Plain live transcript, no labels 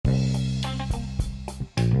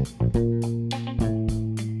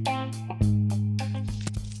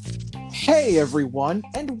Hey everyone,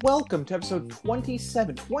 and welcome to episode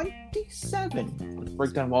 27 of the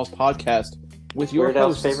Breakdown Walls podcast with your Weird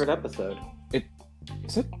Al's hosts. favorite episode.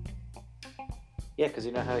 Is it? Yeah, because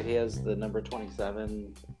you know how he has the number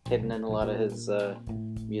 27 hidden in a lot of his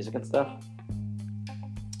music and stuff?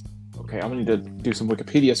 Okay, I'm gonna need to do some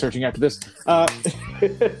Wikipedia searching after this.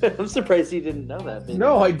 I'm surprised you didn't know that.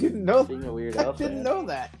 I didn't know Being a Weird I Al didn't fan. know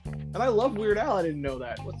that. And I love Weird Al, I didn't know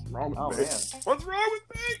that. What's wrong with Oh, me? man. What's wrong with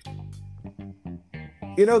me?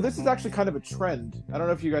 You know, this is actually kind of a trend. I don't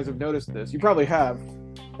know if you guys have noticed this. You probably have.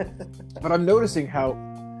 But I'm noticing how,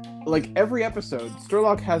 like, every episode,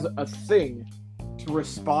 Sturlock has a thing to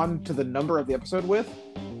respond to the number of the episode with,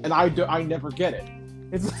 and I never get it.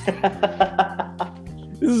 It's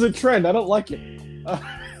this is a trend. I don't like it.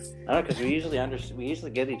 I don't know, because we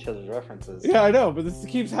usually get each other's references. Yeah, I know, but this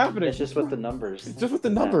keeps happening. It's just with the numbers. It's just with the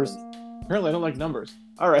numbers. Apparently, I don't like numbers.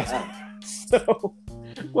 All right. Ah. So,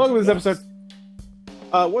 welcome to this episode.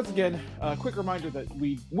 Once again, a quick reminder that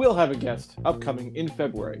we will have a guest upcoming in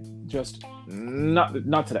February. Just not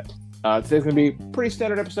today. Today's going to be a pretty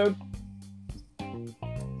standard episode.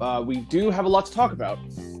 We do have a lot to talk about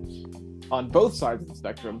on both sides of the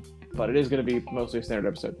spectrum, but it is going to be mostly a standard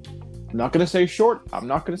episode. I'm not going to say short. I'm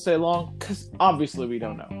not going to say long, because obviously we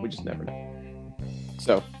don't know. We just never know.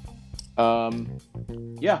 So,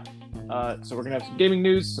 yeah. So we're going to have some gaming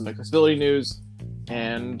news, some accessibility news,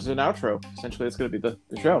 and an outro. Essentially, it's going to be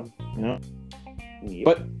the show. You know? Yep.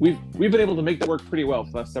 But we've been able to make that work pretty well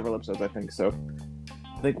for the last several episodes, I think. So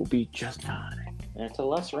I think we'll be just fine. And it's a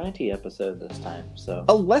less ranty episode this time, so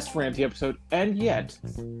A less ranty episode, and yet.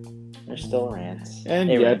 there's still rants. And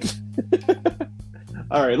Hey, yet.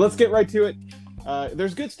 All right, let's get right to it.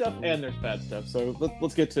 There's good stuff and there's bad stuff. So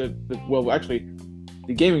let's get to actually,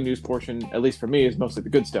 the gaming news portion, at least for me, is mostly the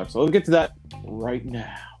good stuff. So let's get to that right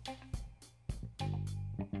now.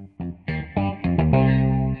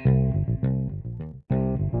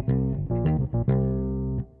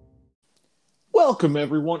 Welcome,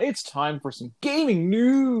 everyone. It's time for some gaming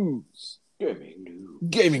news.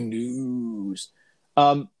 Gaming news.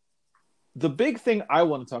 The big thing I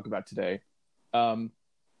want to talk about today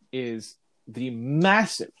is the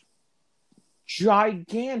massive,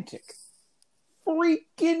 gigantic,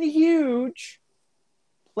 freaking huge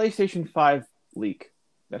PlayStation 5 leak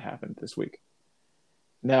that happened this week.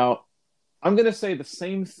 Now, I'm going to say the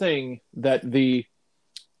same thing that the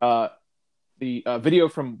video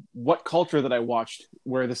from What Culture that I watched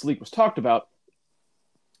where this leak was talked about.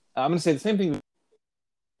 I'm going to say the same thing,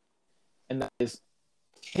 and that is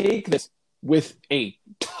take this with a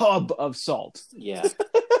tub of salt. Yeah.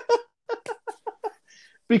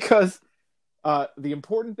 Because the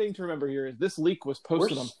important thing to remember here is this leak was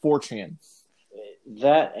posted on 4chan.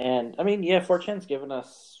 That, and, I mean, yeah, 4chan's given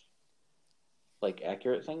us, like,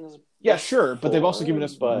 accurate things. Yeah, sure, but they've also given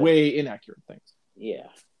us way inaccurate things. Yeah.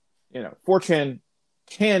 You know, 4chan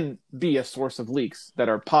can be a source of leaks that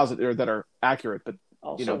are positive or that are accurate, but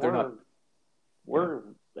Also, they're not. We're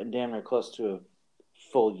damn near close to a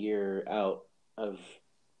full year out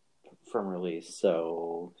from release,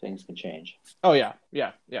 so things can change. Oh yeah,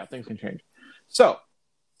 things can change. So,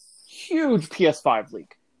 huge PS5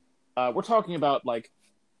 leak. We're talking about, like,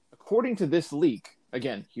 according to this leak,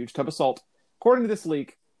 again, huge tub of salt. According to this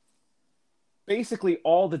leak, basically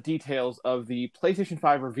all the details of the PlayStation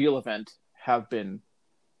 5 reveal event have been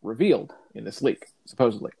revealed in this leak,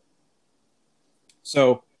 supposedly.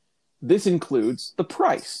 So, this includes the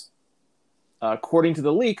price. According to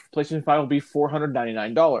the leak, PlayStation 5 will be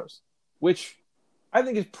 $499, which I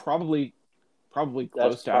think is probably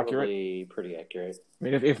close to accurate. That's pretty accurate. I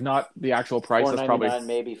mean, if not the actual price, that's probably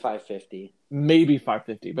maybe $550. maybe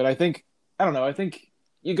 $550. But I think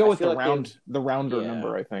you go with the like rounder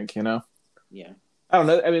number. I think Yeah. I don't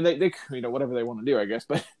know. I mean, they whatever they want to do, I guess.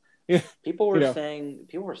 But People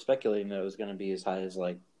were speculating that it was going to be as high as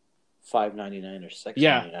like $599 or $699.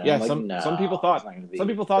 yeah. Like, some people thought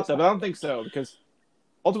that, but I don't think so, because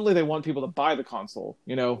ultimately they want people to buy the console.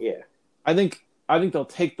 You know. Yeah. I think they'll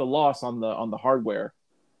take the loss on the hardware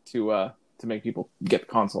to make people get the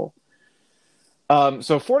console.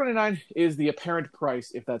 So $499 is the apparent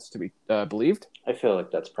price, if that's to be believed. I feel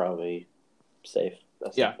like that's probably safe.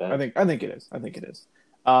 That's Yeah, not bad. I think it is.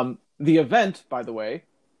 The event, by the way,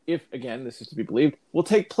 if again this is to be believed, will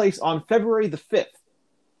take place on February the 5th,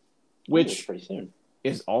 which pretty soon.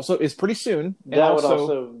 is pretty soon. And That would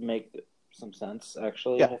also make some sense,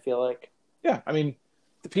 actually. Yeah. I feel like. Yeah, I mean,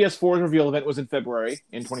 the PS4's reveal event was in February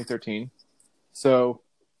in 2013, so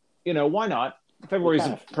why not? February is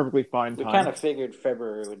a perfectly fine time. We kind of figured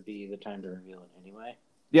February would be the time to reveal it anyway.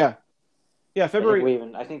 Yeah, yeah, February.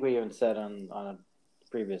 I think we even said on a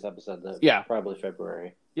previous episode that Yeah, probably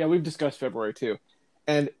February. yeah, we've discussed February too,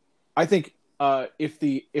 and I think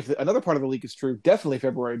if another part of the leak is true, definitely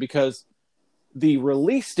February because the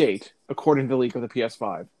release date, according to the leak of the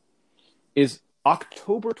PS5, is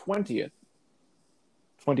October 20th,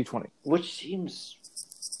 2020. Which seems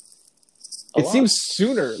It seems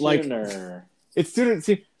sooner. Like sooner. it's sooner.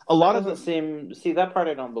 See, a lot That of doesn't seem. See, that part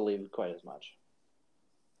I don't believe quite as much.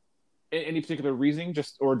 any particular reasoning,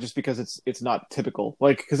 just because it's not typical.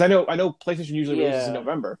 Like because I know PlayStation usually releases in Yeah.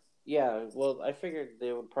 November. Yeah, well, I figured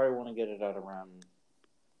they would probably want to get it out around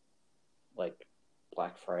like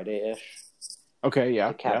Black Friday ish Okay, yeah,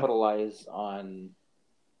 to capitalize on,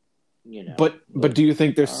 you know. But do you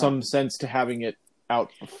think there's uh, some sense to having it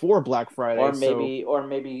out before Black Friday? or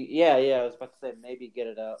maybe, yeah, I was about to say maybe get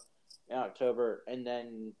it out in October, and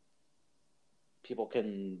then people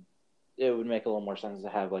can. It would make a little more sense to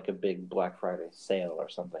have like a big Black Friday sale or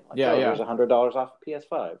something like. Yeah, There's $100 off of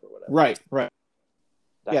PS5 or whatever. Right.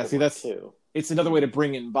 That Yeah, could see, work that's too. it's another way to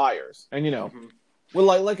bring in buyers, and Mm-hmm.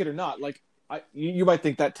 well, like it or not, like you might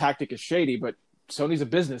think that tactic is shady, but Sony's a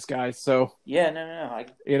business guy, so Yeah, no.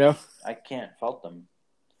 I can't fault them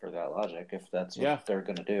for that logic if that's what they're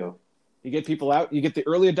going to do. You get people out, you get the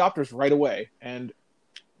early adopters right away, and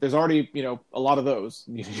there's already a lot of those.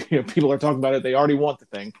 People are talking about it; they already want the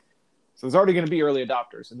thing, so there's already going to be early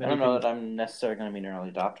adopters. And then I don't know that I'm necessarily going to be an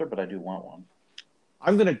early adopter, but I do want one.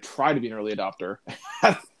 I'm going to try to be an early adopter.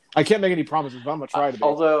 I can't make any promises, but I'm going to try to be.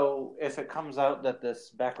 Although, if it comes out that this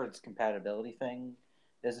backwards compatibility thing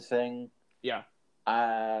is a thing, yeah,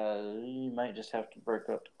 you might just have to break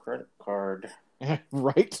out the credit card.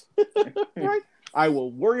 Right? Right. I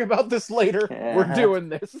will worry about this later. We're doing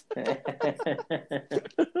this.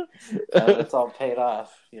 It's all paid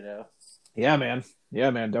off, Yeah, man,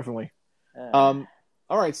 definitely. All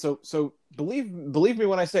right, so believe me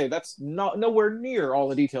when I say that's not nowhere near all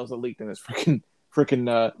the details that leaked in this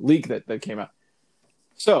freaking leak that came out.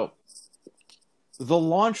 So the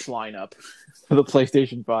launch lineup for the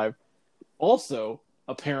PlayStation 5 also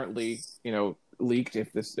apparently leaked.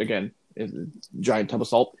 If this again is a giant tub of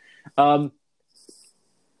salt.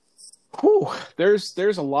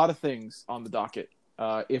 There's a lot of things on the docket.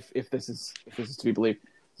 If this is to be believed,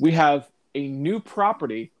 we have a new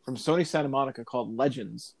property from Sony Santa Monica called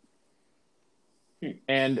Legends.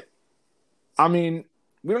 And I mean,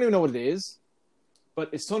 we don't even know what it is, but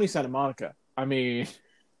it's Sony Santa Monica. I mean,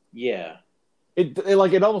 yeah,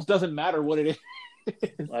 it almost doesn't matter what it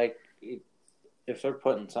is. Like, if they're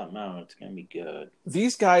putting something out, it's gonna be good.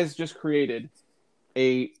 These guys just created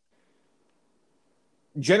a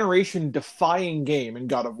generation-defying game in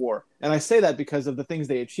God of War, and I say that because of the things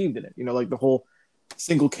they achieved in it. Like the whole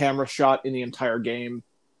single camera shot in the entire game,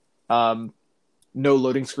 no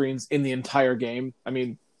loading screens in the entire game. I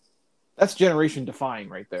mean, that's generation-defying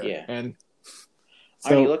right there. Yeah. And so,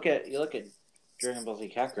 I mean, you look at Dragon Ball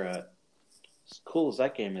Z Kakarot. As cool as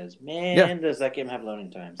that game is, man, does that game have loading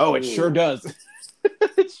times? Oh, it sure does.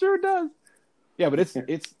 It sure does. Yeah, but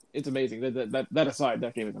it's amazing. That aside,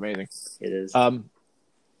 that game is amazing. It is.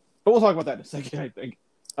 But we'll talk about that in a second, I think.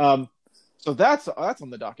 So that's on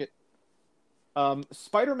the docket.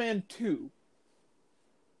 Spider-Man 2.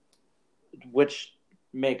 Which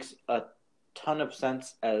makes a ton of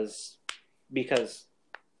sense because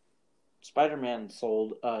Spider-Man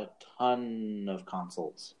sold a ton of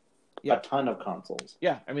consoles. Yeah. A ton of consoles.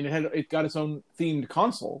 Yeah, I mean it got its own themed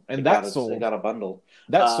console, and it got a bundle.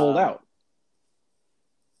 That sold out.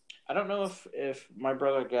 I don't know if my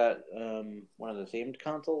brother got one of the themed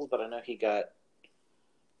consoles, but I know he got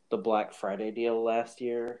the Black Friday deal last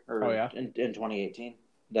year, or in 2018,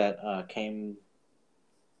 that came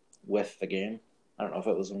with the game. I don't know if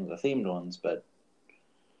it was one of the themed ones, but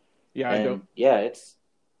I don't. Yeah, it's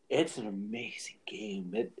an amazing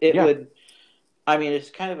game. It would. I mean, it's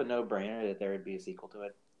kind of a no-brainer that there would be a sequel to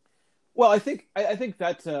it. Well, I think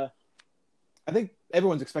that. I think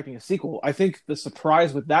everyone's expecting a sequel. I think the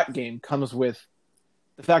surprise with that game comes with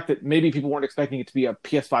the fact that maybe people weren't expecting it to be a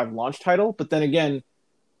PS5 launch title, but then again,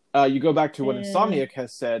 you go back to what Insomniac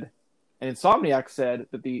has said, and Insomniac said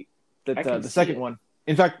that the second one.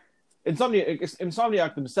 In fact,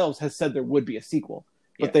 Insomniac themselves has said there would be a sequel,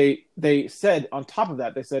 but they said on top of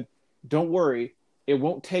that, they said, "Don't worry, it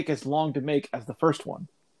won't take as long to make as the first one."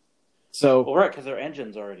 So, right, because their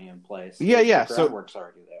engine's already in place. Yeah. The groundwork's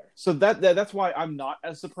already there. So that's why I'm not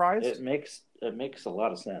as surprised. It makes a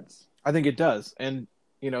lot of sense. I think it does, and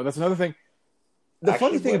that's another thing. The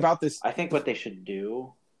funny thing about this, I think what they should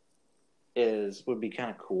do would be kind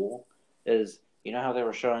of cool. Is how they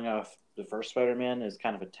were showing off the first Spider-Man as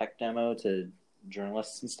kind of a tech demo to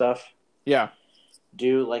journalists and stuff. Yeah.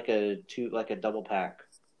 Do like a double pack.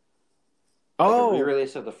 Oh, like a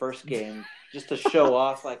re-release of the first game just to show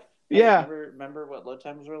off. Like, hey, yeah. Remember what load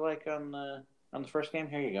times were like on the first game?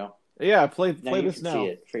 Here you go. Yeah, play now you this can now. See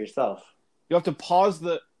it for yourself. You have to pause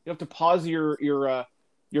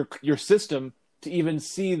your system to even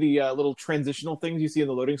see the little transitional things you see in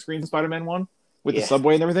the loading screens of Spider-Man 1 with the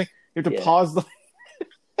subway and everything. You have to pause the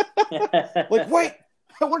like, wait,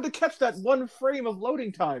 I wanted to catch that one frame of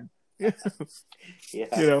loading time. Yeah.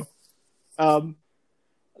 You know.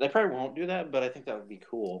 They probably won't do that, but I think that would be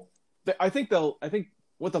cool. I think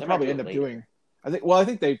what they'll probably end up doing. I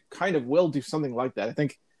think they kind of will do something like that. I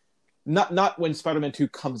think not when Spider-Man 2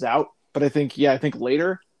 comes out, but I think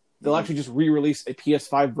later they'll actually just re-release a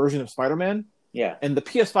PS5 version of Spider-Man. Yeah. And the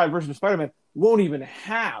PS5 version of Spider-Man won't even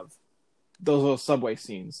have those little subway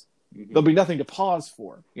scenes. Mm-hmm. There'll be nothing to pause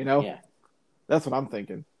for, you know? Yeah. That's what I'm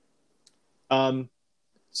thinking.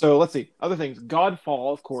 So let's see. Other things.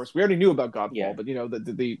 Godfall, of course. We already knew about Godfall, but, you know,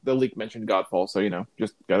 the leak mentioned Godfall, so, you know,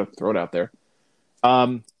 just got to throw it out there.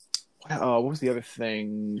 What was the other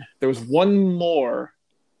thing? There was one more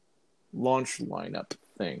launch lineup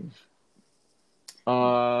thing.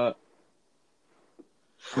 I'm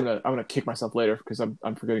gonna kick myself later because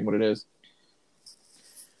I'm forgetting what it is.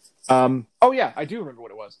 Oh yeah, I do remember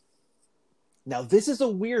what it was. Now this is a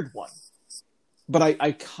weird one, but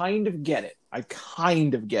I kind of get it.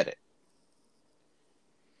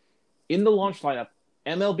 In the launch lineup,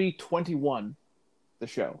 MLB 21, the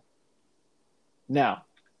show. Now,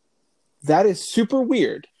 that is super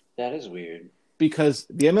weird. That is weird. Because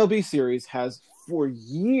the MLB series has, for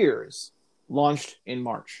years, launched in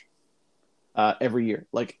March. Every year.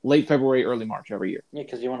 Like, late February, early March every year. Yeah,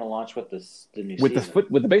 because you want to launch with the new season.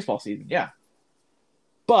 With the baseball season, yeah.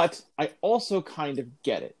 But I also kind of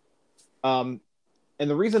get it. And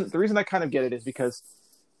the reason I kind of get it is because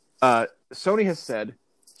Sony has said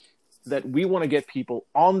that we want to get people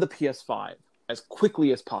on the PS5 as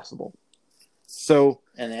quickly as possible.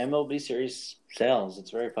 And the MLB series sells.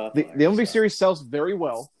 It's very popular. The MLB series sells very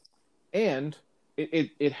well, and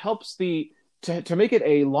it helps to make it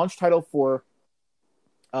a launch title for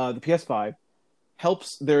the PS5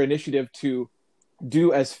 helps their initiative to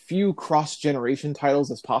do as few cross-generation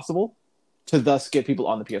titles as possible to thus get people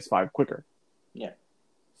on the PS5 quicker. Yeah.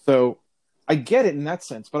 So I get it in that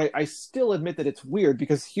sense, but I still admit that it's weird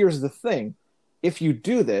because here's the thing. If you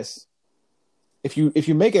do this, if you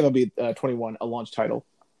make MLB 21 a launch title,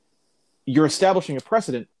 you're establishing a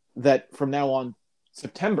precedent that from now on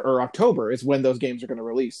September or October is when those games are going to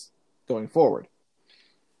release going forward.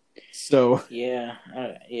 So yeah,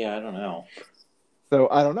 I don't know. So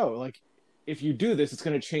I don't know. Like, if you do this, it's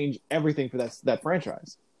going to change everything for that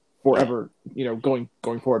franchise forever. Yeah. You know,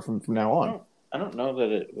 going forward from now on. I don't know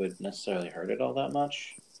that it would necessarily hurt it all that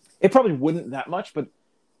much. It probably wouldn't that much, but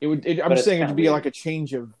it would. I'm just saying it would be like a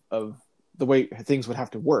change of the way things would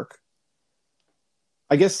have to work.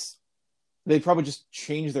 I guess they'd probably just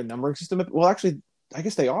change their numbering system. Well, actually, I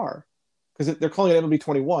guess they are, because they're calling it MLB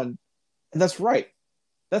 21, and that's right.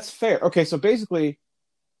 That's fair. Okay, so basically,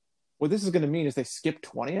 what this is going to mean is they skip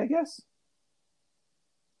 20, I guess?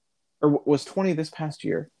 Or was 20 this past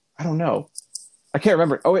year? I don't know. I can't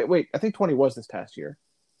remember. Oh, wait. I think 20 was this past year.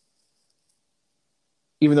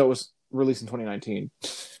 Even though it was released in 2019.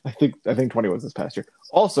 I think 20 was this past year.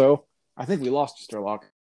 Also, I think we lost Sturlock.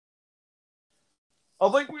 I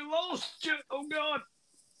think we lost you. Oh, God.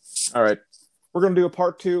 All right. We're going to do a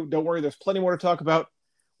part 2. Don't worry. There's plenty more to talk about.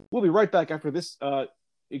 We'll be right back after this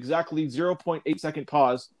exactly 0.8 second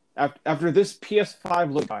pause. After this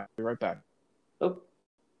PS5 look. I'll be right back. Oh.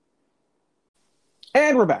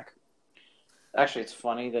 And we're back. Actually, it's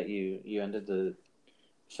funny that you ended the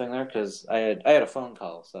thing there because I had a phone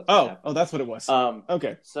call. So that's what it was.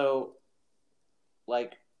 Okay. So,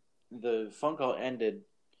 like, the phone call ended,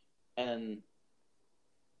 and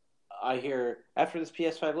I hear after this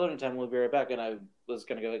PS5 loading time, we'll be right back. And I was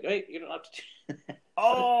gonna go like, "Wait, you don't have to."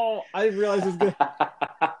 Oh, I didn't realize it was gonna.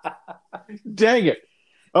 Dang it!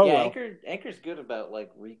 Oh, yeah, well. Anchor's good about like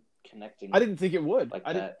reconnecting. I didn't think it would. Like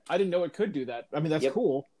I didn't know it could do that. I mean, that's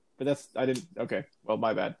cool, but I didn't. Okay, well,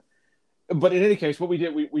 my bad. But in any case, what we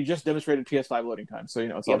did, we just demonstrated PS5 loading time, so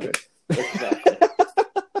it's all good. Exactly.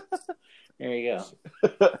 There you go.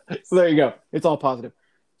 So there you go. It's all positive.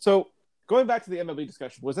 So going back to the MLB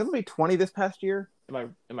discussion, was MLB 20 this past year?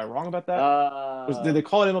 Am I wrong about that? Did they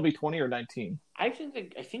call it MLB 20 or 19? I think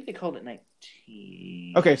they called it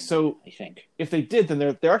 19. Okay, so I think if they did, then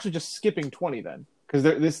they're actually just skipping 20 then,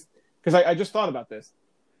 because I just thought about this.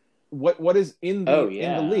 What is in the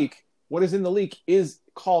in the leak? What is in the leak is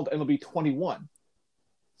called MLB 21.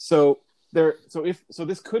 So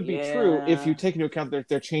this could be true if you take into account that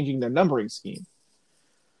they're changing their numbering scheme.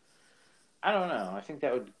 I don't know. I think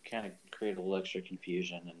that would kind of create a little extra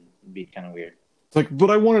confusion and be kind of weird. It's like, but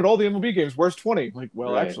I wanted all the MLB games. Where's 20? Like,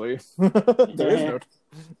 well, right. Actually, there is no.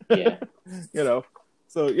 Yeah.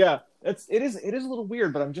 So yeah, it is a little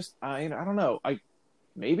weird, but I don't know.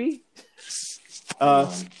 Maybe. I'm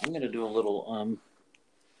gonna do a little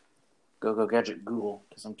Go Gadget Google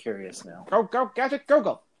because I'm curious now. Go Gadget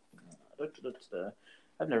Google.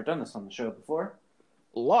 I've never done this on the show before.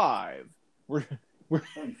 Live.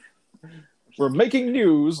 We're making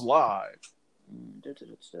news live.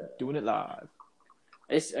 Doing it live.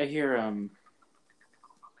 I hear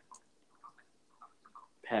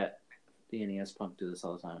Pat, the NES Punk, do this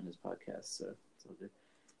all the time in his podcast, so it's all good.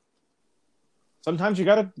 Sometimes you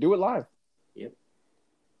gotta do it live. Yep.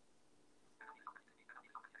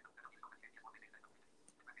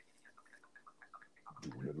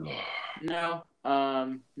 No,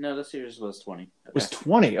 the series was 20. Okay. It was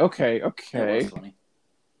 20. Okay. It was 20.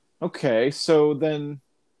 Okay, so then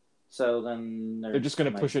they're just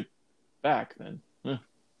going to push it back then. All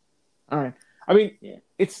right. I mean, yeah.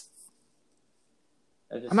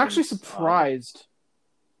 I'm actually surprised.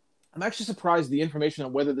 I'm actually surprised the information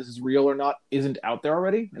on whether this is real or not isn't out there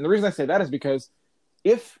already. And the reason I say that is because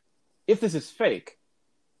if this is fake,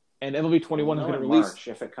 and MLB 21 is going to release March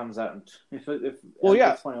if it comes out, if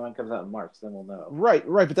MLB 21 comes out in March, then we'll know. Right.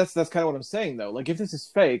 But that's kind of what I'm saying though. Like if this is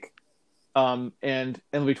fake, and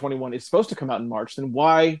MLB 21 is supposed to come out in March, then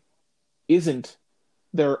why isn't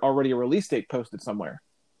there already a release date posted somewhere?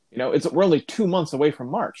 We're only 2 months away from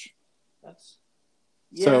March. That's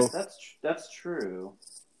true.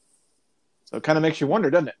 So it kind of makes you wonder,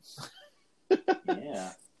 doesn't it?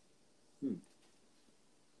 Yeah.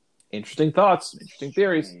 Interesting thoughts, interesting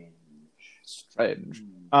theories. Strange.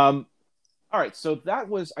 All right, so that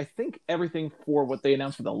was, I think, everything for what they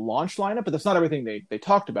announced for the launch lineup, but that's not everything they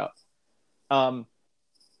talked about.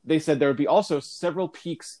 They said there would be also several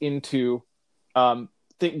peeks into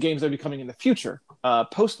games that would be coming in the future,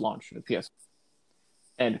 post-launch of the PS.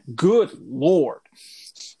 And good lord.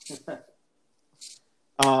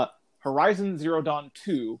 Horizon Zero Dawn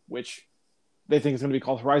 2, which they think is going to be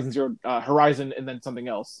called Horizon and then something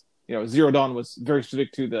else. Zero Dawn was very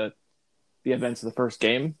specific to the events of the first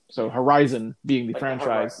game. So Horizon being the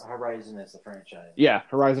franchise. Horizon is the franchise. Yeah,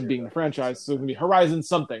 Horizon being the franchise. So it's going to be Horizon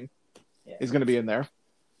something is going to be in there.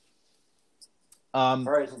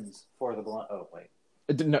 Horizons for the Blind. Oh, wait.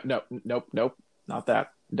 Nope. Not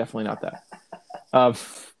that. Definitely not that.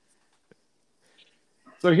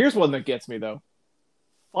 So here's one that gets me, though.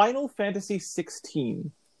 Final Fantasy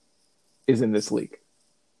 16 is in this leak.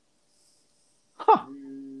 Huh.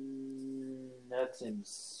 That seems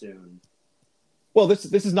soon. Well, this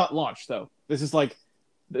is not launched, though. This is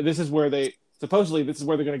where they're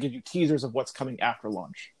going to give you teasers of what's coming after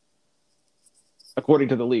launch. According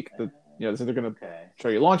to the leak. So they're going to show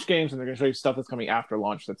you launch games, and they're going to show you stuff that's coming after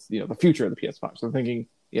launch that's, the future of the PS5. So I'm thinking,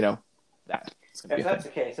 that. If that's the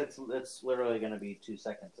case, it's literally going to be 2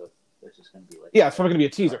 seconds of it's just going to be like... Yeah, it's probably going to be a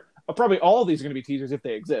teaser. Probably all of these are going to be teasers if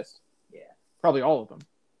they exist. Yeah. Probably all of them.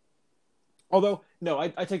 Although, no, I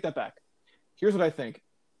take that back. Here's what I think.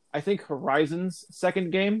 I think Horizon's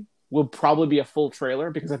second game will probably be a full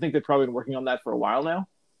trailer because I think they've probably been working on that for a while now.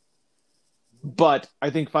 But I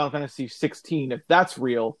think Final Fantasy 16, if that's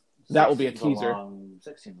real, that will be a teaser.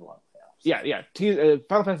 16 is a long way out. Yeah.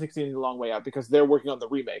 Final Fantasy 16 is a long way out because they're working on the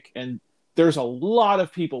remake, and there's a lot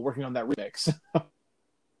of people working on that remake. So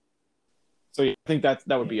I think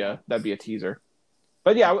that'd be a teaser.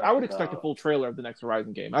 But yeah, I would expect a full trailer of the next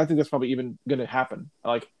Horizon game. I think that's probably even going to happen.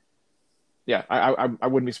 I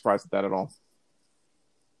wouldn't be surprised at that at all.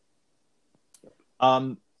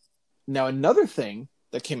 Now another thing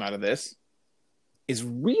that came out of this is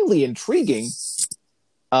really intriguing,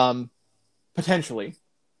 potentially,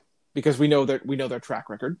 because we know their track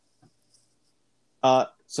record.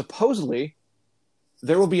 Supposedly,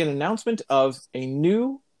 there will be an announcement of a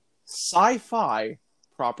new sci-fi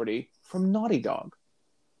property from Naughty Dog.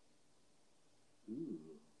 Ooh.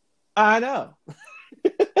 I know.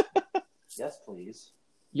 Yes, please.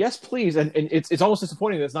 Yes, please. And it's almost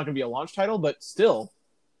disappointing that it's not going to be a launch title, but still,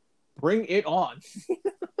 bring it on.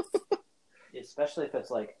 Especially if it's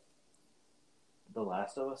like the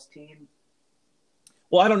Last of Us team.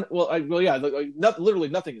 Well, literally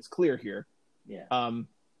nothing is clear here. Yeah.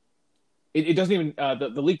 It doesn't even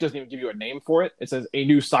the leak doesn't even give you a name for it. It says a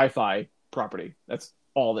new sci-fi property. That's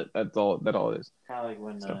all it is. Kind of like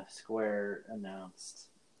when Square announced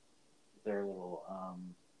their little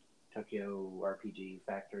Tokyo RPG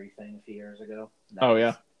Factory thing a few years ago.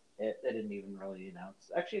 They didn't even really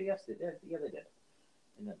announce. Actually, yes, they did. Yeah, they did.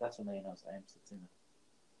 And that's when they announced I Am Setsuna.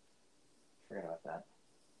 Forgot about that.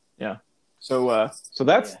 Yeah. So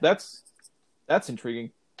that's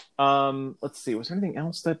intriguing. Let's see. Was there anything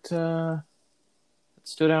else that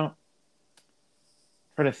stood out?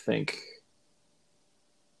 I'm trying to think.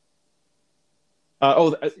 I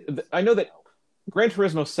know that Gran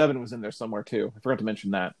Turismo 7 was in there somewhere too. I forgot to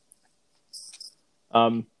mention that.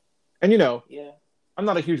 And yeah. I'm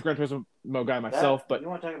not a huge Gran Turismo guy myself, but you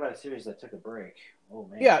want to talk about a series that took a break? Oh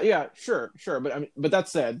man. Yeah, sure. But that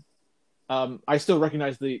said, I still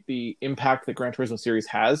recognize the impact that Gran Turismo series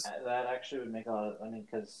has. That actually would make a lot of. I mean,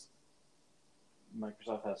 because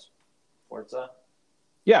Microsoft has Forza.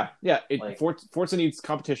 Yeah. Forza needs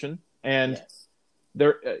competition, and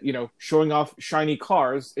they're showing off shiny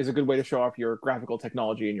cars is a good way to show off your graphical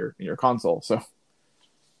technology in your console. So,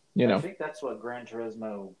 I think that's what Gran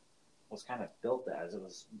Turismo was kind of built as. It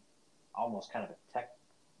was almost kind of a tech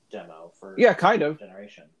demo for kind of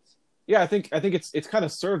generations. Yeah, I think it's kind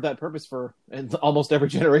of served that purpose for almost every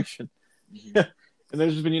generation. Mm-hmm. And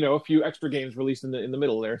there's just been a few extra games released in the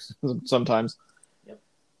middle there sometimes. Yep.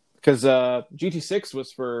 Because GT6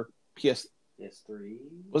 was for PS3.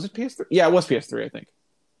 Was it PS3? Yeah, it was PS3, I think.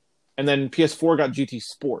 And then PS4 got GT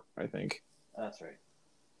Sport, I think. That's right.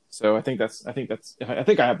 So I think I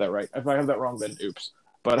have that right. If I have that wrong, then oops.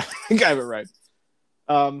 But I think I have it right.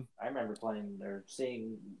 I remember playing or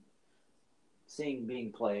seeing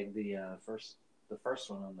being played the first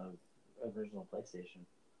one on the original PlayStation,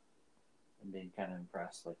 and being kind of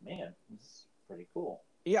impressed. Like, man, this is pretty cool.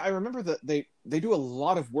 Yeah, I remember that they do a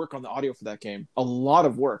lot of work on the audio for that game. A lot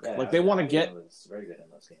of work. Yeah, like they want to get. Was very good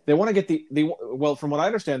in those games. They want to get well, from what I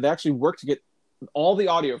understand, they actually work to get all the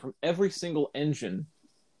audio from every single engine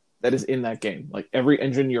that is in that game. Like every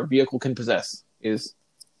engine your vehicle can possess is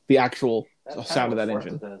the actual sound of that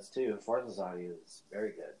engine. Forza does too. Forza's audio is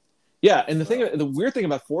very good. Yeah, and the weird thing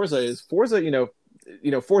about Forza is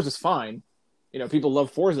Forza's fine. People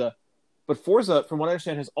love Forza, but Forza, from what I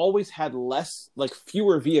understand, has always had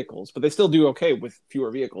fewer vehicles, but they still do okay with fewer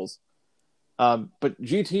vehicles. But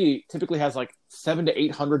GT typically has 700 to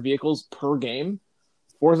 800 vehicles per game.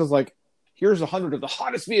 Forza's here's 100 of the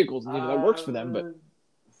hottest vehicles, and that works for them. But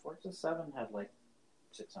Forza 7 had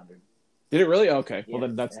 600. Did it really? Okay, well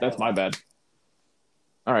then that's my bad.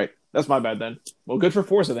 All right, that's my bad then. Well, good for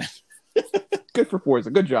Forza then. Good for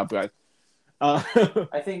Forza. Good job, guys. I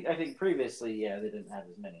think previously, they didn't have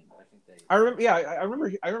as many, but I think they. I remember. Yeah, I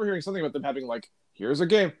remember hearing something about them having here's a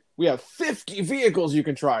game. We have 50 vehicles you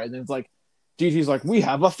can try, and then it's GT's we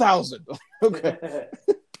have 1,000. Okay.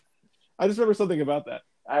 I just remember something about that.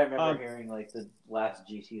 I remember hearing the last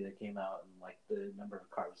GT that came out and the number of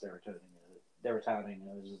cars they were touting, and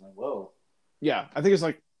it was just whoa. Yeah, I think it's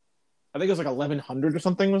 1,100 or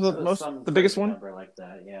something was the biggest one. Number like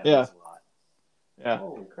that, yeah. Yeah. That's a lot. Yeah.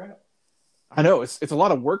 Holy crap. I know it's a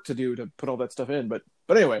lot of work to do to put all that stuff in, but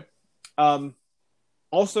anyway,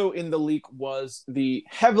 also in the leak was the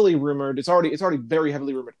heavily rumored. It's already very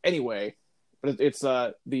heavily rumored anyway, but it's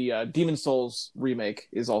the Demon Souls remake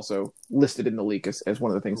is also listed in the leak as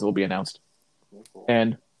one of the things that will be announced. Cool.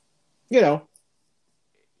 And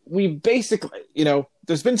we basically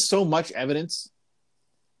there's been so much evidence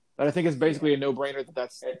that I think it's basically a no-brainer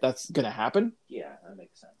that's going to happen. Yeah, that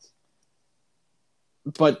makes sense.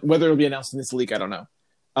 But whether it'll be announced in this leak, I don't know.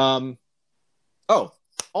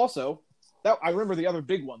 Also, that I remember the other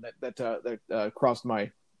big one that crossed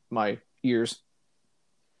my ears.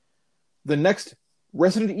 The next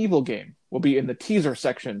Resident Evil game will be in the teaser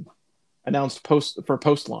section, announced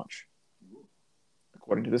post-launch,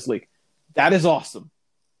 according to this leak. That is awesome.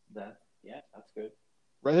 That's good.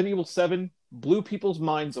 Resident Evil 7 blew people's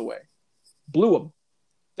minds away. Blew them.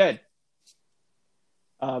 Dead.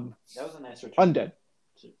 That was a nice return. Undead.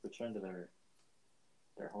 To return to their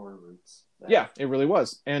horror roots. Yeah, it really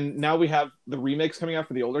was. And now we have the remakes coming out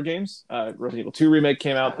for the older games. Resident Evil 2 remake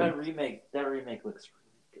came out. That remake looks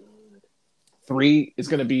really good. 3 is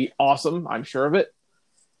going to be awesome. I'm sure of it.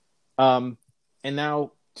 And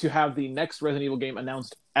now to have the next Resident Evil game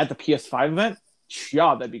announced at the PS5 event,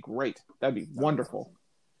 that'd be great. That'd be wonderful.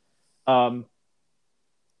 Awesome.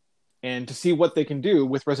 And to see what they can do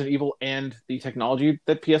with Resident Evil and the technology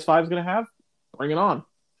that PS5 is going to have, bring it on.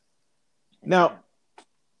 Now,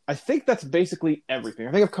 I think that's basically everything.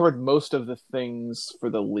 I think I've covered most of the things for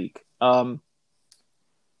the leak. But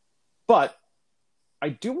I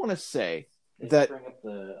do want to say that bring up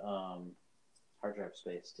the hard drive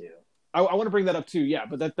space too. I want to bring that up too. Yeah,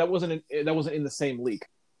 but that wasn't in the same leak.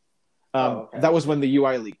 Okay. That was when the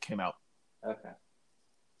UI leak came out. Okay.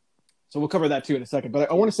 So we'll cover that too in a second.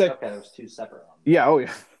 But I want to say, okay, there's two separate ones. Yeah, oh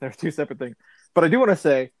yeah, there's two separate things. But I do want to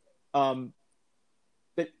say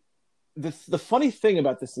that the funny thing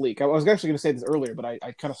about this leak, I was actually going to say this earlier, but I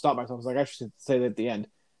kind of stopped myself. I was like, I should say that at the end.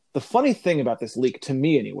 The funny thing about this leak, to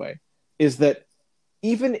me anyway, is that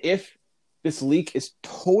even if this leak is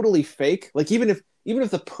totally fake, like even if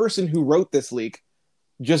the person who wrote this leak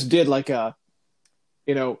just did like a,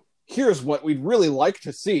 here's what we'd really like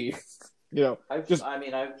to see. I've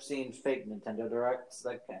seen fake Nintendo Directs.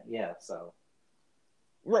 So.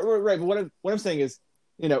 Right. But what I'm saying is,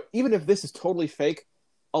 even if this is totally fake,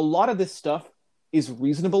 a lot of this stuff is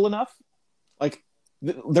reasonable enough. Like,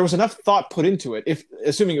 there was enough thought put into it. If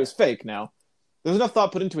assuming it was fake, now there's enough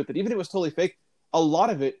thought put into it that even if it was totally fake, a lot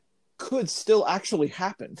of it could still actually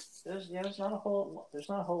happen. There's not a whole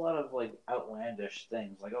lot of like outlandish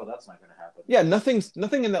things like, oh, that's not going to happen. Yeah,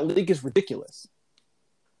 nothing in that leak is ridiculous.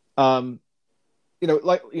 We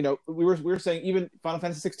were saying even Final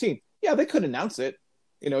Fantasy 16. Yeah, they could announce it.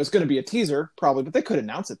 It's going to be a teaser probably, but they could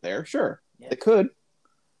announce it there. Sure, yeah. They could.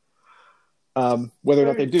 Whether or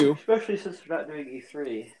not they do, especially since they're not doing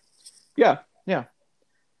E3. Yeah.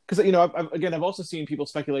 Because I've also seen people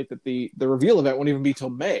speculate that the reveal event won't even be till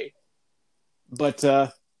May. But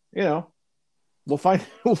we'll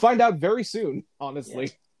find out very soon. Honestly,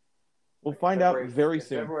 yeah. We'll find out very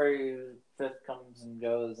soon. February 5th comes and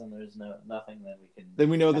goes, and there's nothing that we can. Then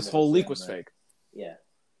we know this whole leak was fake. Yeah.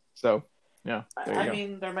 So yeah, I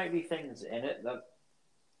mean, there might be things in it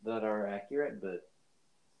that are accurate, but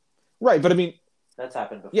right. But I mean, that's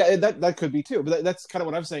happened before. Yeah, that could be too. But that's kind of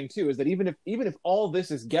what I'm saying too. Is that even if all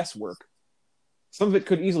this is guesswork, some of it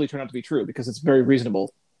could easily turn out to be true because it's very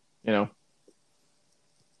reasonable.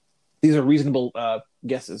 These are reasonable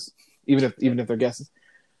guesses, even if they're guesses.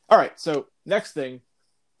 All right. So next thing,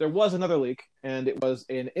 there was another leak, and it was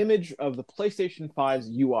an image of the PlayStation 5's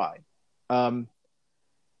UI.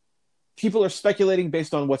 People are speculating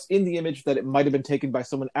based on what's in the image that it might have been taken by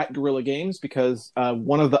someone at Guerrilla Games because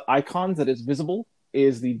one of the icons that is visible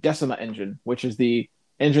is the Decima engine, which is the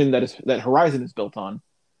engine that Horizon is built on.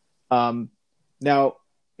 Now,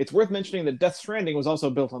 it's worth mentioning that Death Stranding was also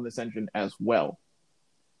built on this engine as well.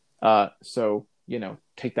 So,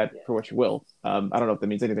 take that for what you will. I don't know if that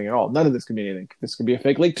means anything at all. None of this could mean anything. This could be a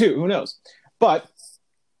fake leak too. Who knows? But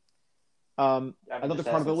another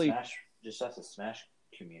part of the leak... Just ask the Smash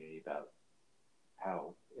community about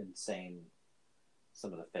how insane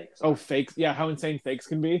some of the fakes are. Oh, fakes? Yeah, how insane fakes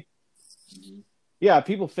can be? Mm-hmm. Yeah,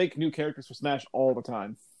 people fake new characters for Smash all the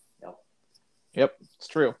time. Yep, it's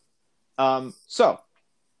true. So,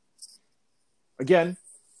 again,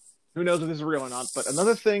 who knows if this is real or not, but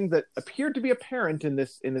another thing that appeared to be apparent in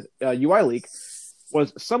this UI leak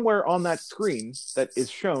was somewhere on that screen that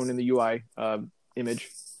is shown in the UI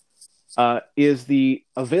image is the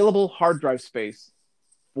available hard drive space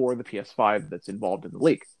for the PS5 that's involved in the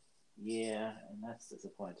leak. Yeah, and that's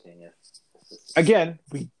disappointing. Again,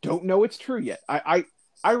 we don't know it's true yet. I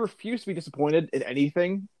refuse to be disappointed in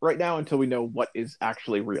anything right now until we know what is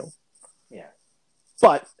actually real. Yeah.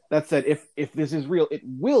 But that said, if this is real, it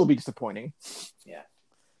will be disappointing. Yeah.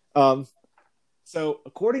 So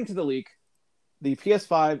according to the leak, the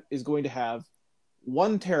PS5 is going to have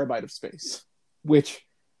 1 terabyte of space, which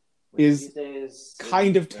is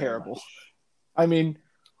kind of terrible. Much. I mean,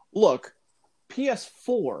 look,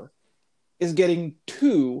 PS4 is getting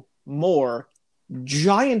 2 more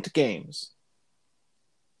giant games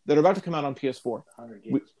that are about to come out on PS4. 100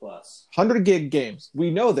 gigs plus. 100 gig games. We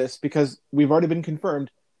know this because we've already been confirmed.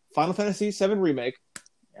 Final Fantasy VII Remake,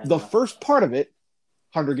 the first part of it,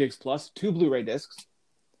 100 gigs plus, 2 Blu-ray discs.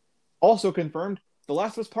 Also confirmed, The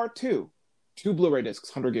Last of Us Part 2, 2 Blu-ray discs,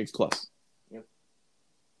 100 gigs plus. Yep.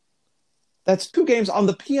 That's 2 games on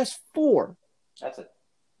the PS4. That's a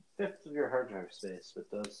fifth of your hard drive space with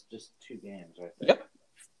those just 2 games right there.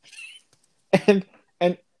 Yep.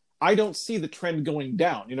 And I don't see the trend going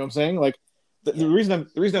down. You know what I'm saying? Like the reason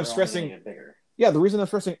I'm stressing, the reason I'm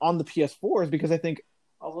stressing on the PS4 is because I think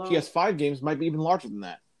PS5 games might be even larger than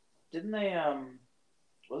that. Didn't they?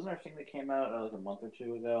 Wasn't there a thing that came out like a month or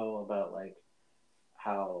 2 ago about like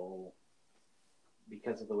how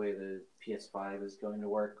because of the way the PS5 is going to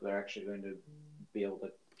work, they're actually going to be able to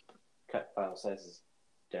cut file sizes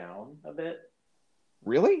down a bit?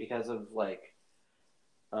 Really? Because of like,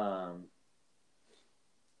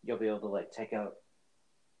 you'll be able to like take out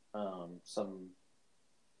some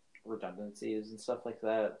redundancies and stuff like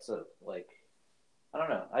that. So like, I don't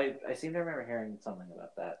know. I seem to remember hearing something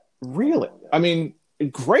about that. Really? I mean,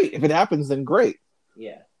 great. If it happens, then great.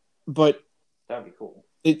 Yeah. But that'd be cool.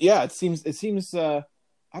 It seems.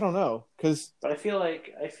 I don't know, because. But I feel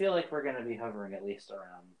like we're going to be hovering at least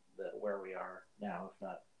around where we are now, if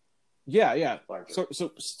not. Yeah. Larger.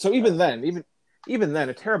 So even then, a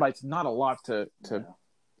terabyte's not a lot of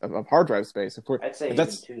hard drive space. I'd say even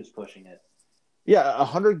 2 is pushing it. Yeah,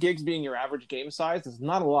 100 gigs being your average game size is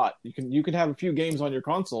not a lot. You can have a few games on your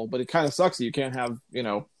console, but it kind of sucks that you can't have,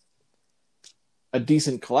 a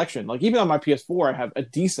decent collection. Like even on my PS4, I have a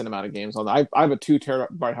decent amount of games on. I have a 2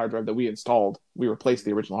 terabyte hard drive that we installed. We replaced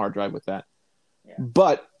the original hard drive with that. Yeah.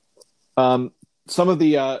 But some of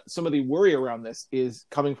the worry around this is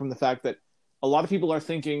coming from the fact that a lot of people are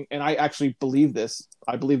thinking, and I actually believe this.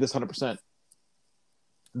 I believe this 100%,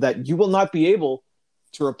 that you will not be able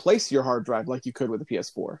to replace your hard drive like you could with a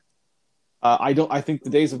PS4. I think the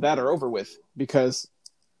days of that are over with, because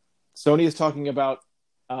Sony is talking about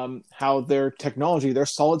how their technology, their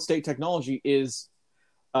solid state technology is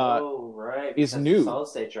new. Solid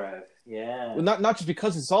state drive, yeah. Well, not just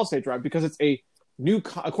because it's a solid state drive, because it's a new,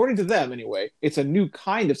 according to them anyway, it's a new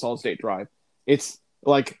kind of solid state drive. It's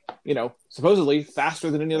like, supposedly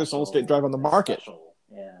faster than any other solid state drive on the market. Special.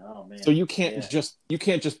 Yeah. Oh man. So you can't just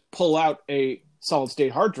pull out a solid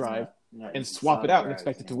state hard drive and swap it out and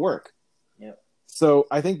expect it to work. Yep. So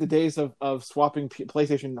I think the days of swapping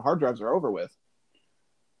PlayStation hard drives are over with.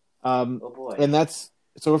 Oh boy. And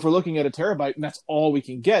so if we're looking at a terabyte and that's all we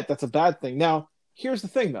can get, that's a bad thing. Now, here's the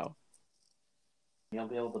thing though. You'll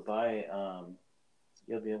be able to buy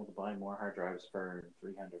more hard drives for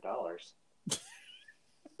 $300.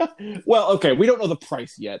 Well, okay, we don't know the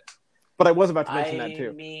price yet, but I was about to mention that too.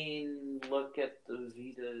 I mean, look at the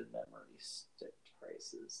Vita memory stick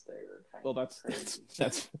prices. They're kind of crazy.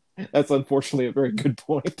 That's unfortunately a very good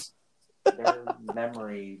point. Their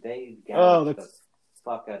memory, they gouge the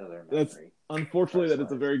fuck out of their memory. Unfortunately, that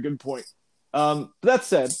is a very good point. That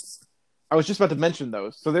said, I was just about to mention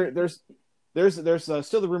those. So there's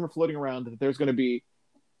still the rumor floating around that there's going to be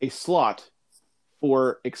a slot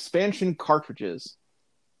for expansion cartridges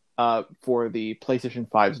for the PlayStation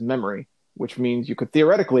 5's memory, which means you could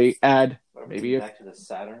theoretically add back to the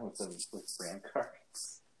Saturn with RAM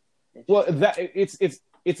cards. Well,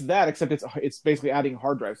 it's that, except it's basically adding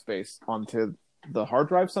hard drive space onto the hard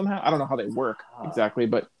drive somehow. I don't know how they work exactly,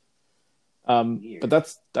 but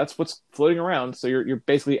that's what's floating around. So you're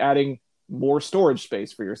basically adding more storage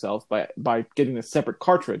space for yourself by getting a separate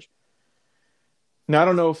cartridge. Now I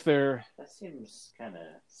don't know if they're. That seems kind of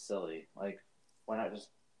silly. Like, why not just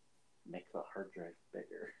make the hard drive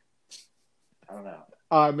bigger? I don't know.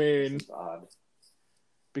 I mean, it's odd.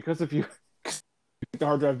 Because if you make the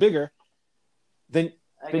hard drive bigger, then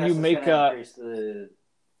you make increase the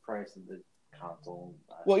price of the console.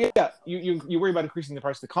 Well, yeah, you worry about increasing the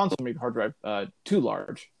price of the console and make the hard drive too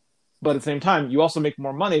large, but at the same time, you also make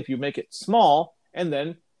more money if you make it small and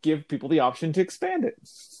then give people the option to expand it.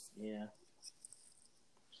 Yeah.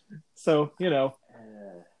 So now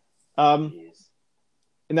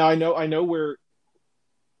I know we're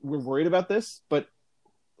worried about this, but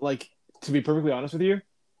like, to be perfectly honest with you,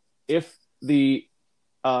 if the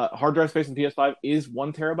hard drive space in PS5 is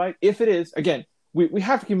 1 terabyte, if it is, again, we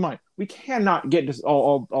have to keep in mind, we cannot get just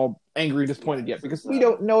all angry and disappointed yet, because we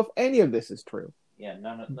don't know if any of this is true. Yeah,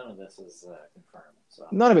 none of this is confirmed. So.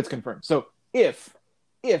 None of it's confirmed. So if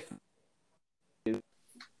is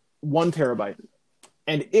 1 terabyte,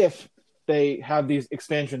 and if they have these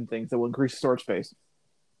expansion things that will increase storage space,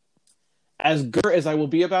 as good as I will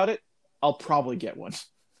be about it, I'll probably get one.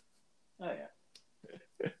 Oh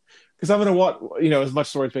yeah. Because I'm going to want, as much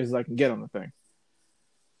storage space as I can get on the thing.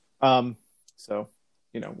 So,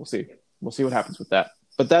 we'll see. We'll see what happens with that.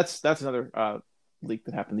 But that's another leak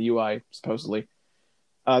that happened. The UI, supposedly.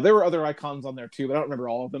 There were other icons on there too, but I don't remember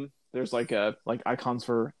all of them. There's like icons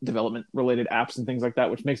for development-related apps and things like that,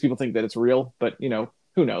 which makes people think that it's real. But,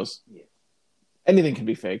 who knows? Yeah. Anything can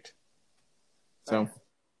be faked. So,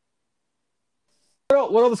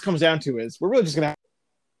 what all this comes down to is we're really just going to...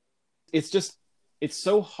 It's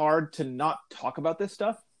so hard to not talk about this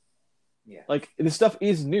stuff. Yeah. Like, this stuff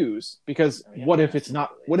is news, because what if it's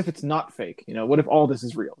not fake? What if all this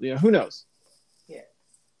is real? Who knows? Yeah.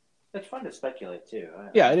 It's fun to speculate too.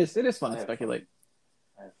 It is fun to speculate.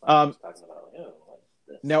 Talking about,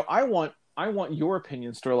 now I want your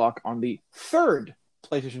opinion, Sturlock, on the third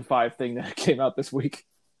PlayStation 5 thing that came out this week.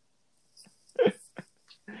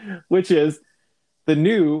 Which is the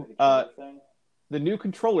new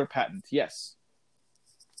controller patent, yes.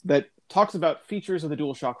 That talks about features of the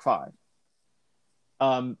DualShock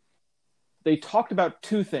 5. They talked about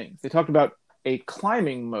 2 things. They talked about a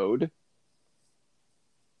climbing mode,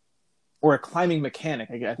 or a climbing mechanic,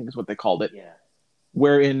 I think is what they called it. Yeah.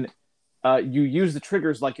 Wherein you use the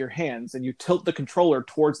triggers like your hands, and you tilt the controller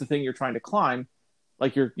towards the thing you're trying to climb,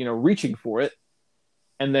 like you're reaching for it,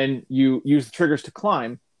 and then you use the triggers to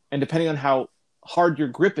climb. And depending on how hard your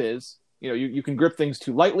grip is, you can grip things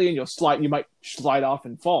too lightly and you might slide off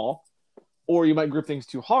and fall, or you might grip things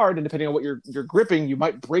too hard, and depending on what you're gripping, you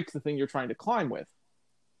might break the thing you're trying to climb with.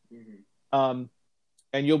 Mm-hmm.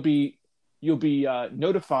 And you'll be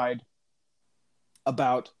notified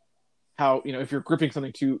about how, if you're gripping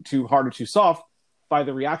something too hard or too soft by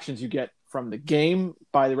the reactions you get from the game,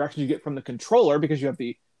 by the reactions you get from the controller, because you have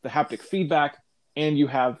the haptic feedback and you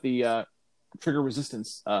have the trigger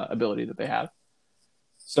resistance ability that they have.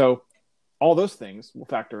 So all those things will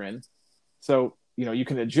factor in. So, you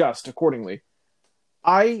can adjust accordingly.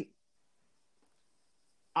 I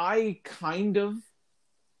kind of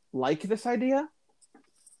like this idea.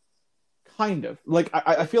 Kind of. Like,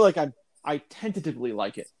 I feel like I tentatively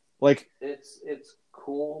like it. Like, it's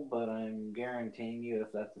cool, but I'm guaranteeing you,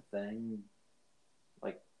 if that's a thing,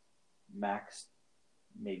 like, max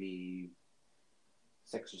maybe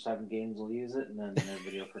 6 or 7 games will use it, and then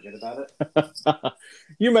everybody will forget about it.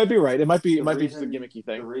 You might be right. It might be just a gimmicky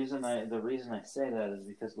thing. The reason I say that is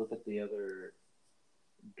because look at the other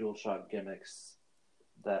DualShock gimmicks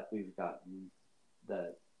that we've gotten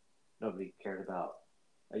that nobody cared about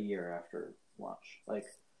a year after launch, like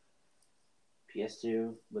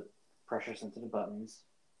PS2 with pressure-sensitive buttons.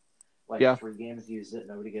 Like 3 games used it,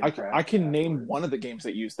 nobody gave a crap. I can name one of the games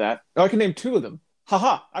that use that. Oh, I can name 2 of them.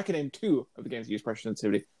 Haha! I can name 2 of the games that use pressure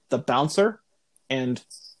sensitivity: the Bouncer and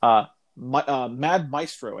Mad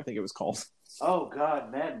Maestro, I think it was called. Oh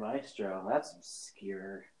God, Mad Maestro. That's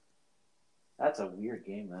obscure. That's a weird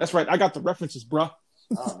game. That's right. I got the references, bruh.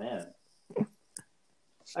 Oh man.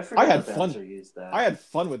 I had Bouncer fun. Used that. I had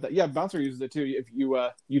fun with that. Yeah, Bouncer uses it too. If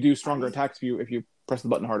you do stronger attacks if you press the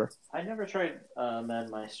button harder. I never tried Mad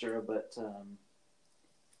Maestro, but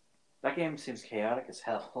that game seems chaotic as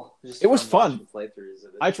hell. It was fun. Playthroughs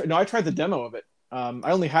of I it. tried the demo of it.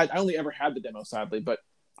 I only ever had the demo, sadly, but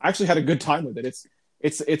I actually had a good time with it.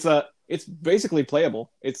 It's basically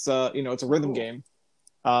playable. It's it's a rhythm game.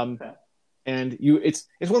 Okay. And it's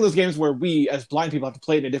one of those games where we as blind people have to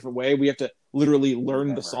play it in a different way. We have to literally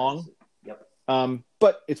learn the song. Yep.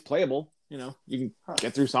 But it's playable. You can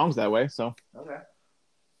get through songs that way. So okay.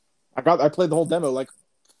 I played the whole demo like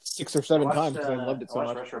 6 or 7 times because I loved it so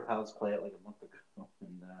much. I watched Retro Pals play it like a month ago,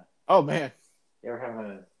 and oh man, they were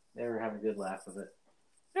having a good laugh with it.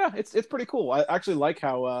 Yeah, it's pretty cool. I actually like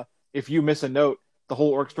how if you miss a note, the whole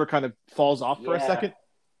orchestra kind of falls off for a second.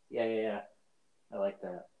 Yeah. I like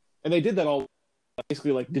that. And they did that all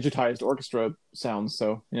basically like digitized orchestra sounds,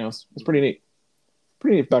 so it's pretty neat.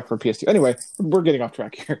 Pretty neat back for PS2. Anyway, we're getting off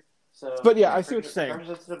track here. But yeah, I see what you're saying.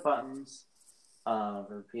 Pressure-sensitive buttons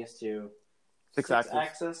for PS2.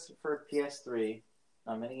 6-axis for PS3.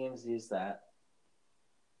 Many games use that,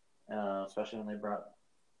 especially when they brought.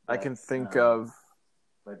 I can think of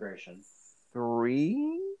Vibration.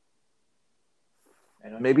 3,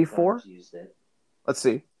 maybe 4. Used it. Let's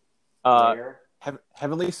see.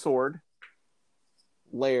 Heavenly Sword,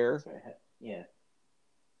 Lair. Yeah.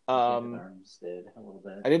 Enchanted Arms did a little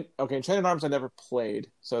bit. I didn't. Okay, Enchanted Arms I never played,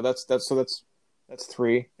 so that's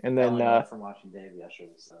 3, and then from watching Dave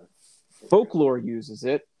Yesher's. Folklore uses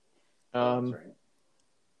it. That's right.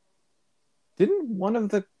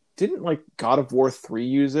 Didn't like God of War 3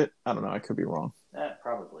 use it? I don't know. I could be wrong.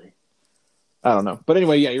 Probably. I don't know, but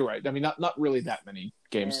anyway, yeah, you're right. I mean, not really that many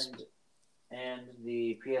games. And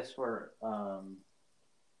the PS4,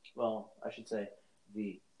 well, I should say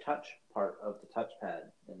the touch part of the touchpad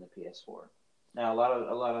in the PS4. Now, a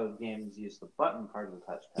lot of games use the button part of the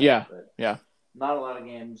touchpad. Yeah, but yeah. Not a lot of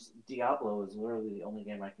games. Diablo is literally the only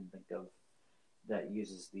game I can think of that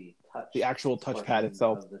uses the actual touchpad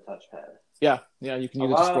itself. Of the touchpad. Yeah, you can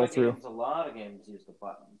use it to scroll through. A lot of games use the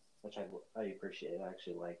button, which I appreciate. I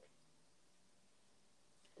actually like.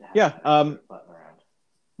 Yeah. Button around.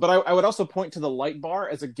 But I would also point to the light bar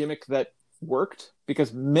as a gimmick that worked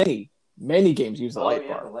because many games use the light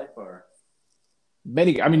bar. The light bar.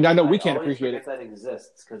 I mean, I know we can't appreciate it. That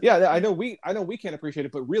exists. Yeah, I know we can't appreciate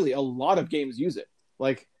it, but really, a lot of games use it.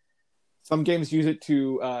 Like some games use it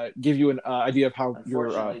to give you an idea of how your.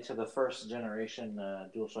 Unfortunately, to the first generation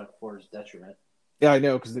DualShock 4's detriment. Yeah, I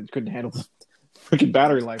know because it couldn't handle the freaking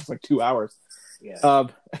battery life. It's like 2 hours. Yeah.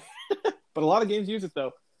 But a lot of games use it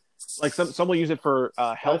though. Like some will use it for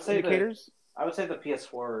health indicators. I would say the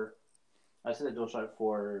PS4. I'd say the DualShock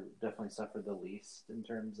 4 definitely suffered the least in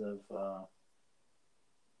terms of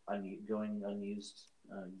going unused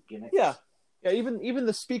gimmicks. Yeah. Even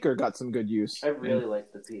the speaker got some good use. I really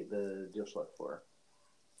like the DualShock 4.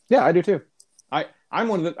 Yeah, I do too. I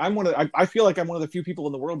feel like I'm one of the few people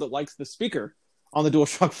in the world that likes the speaker on the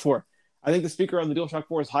DualShock 4. I think the speaker on the DualShock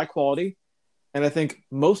 4 is high quality. And I think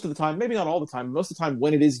most of the time, maybe not all the time, most of the time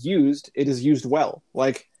when it is used well.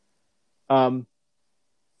 Like, I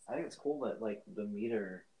think it's cool that like the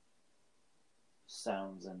meter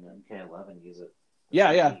sounds in MK11 use it.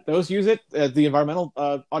 Yeah, those use it. The environmental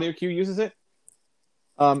audio cue uses it.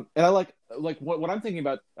 And I like what I'm thinking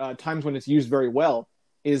about times when it's used very well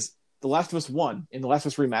is The Last of Us 1 in The Last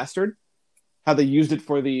of Us Remastered, how they used it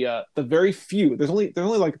for the very few. There's only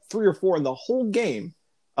like 3 or 4 in the whole game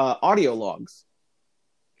audio logs.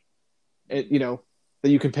 That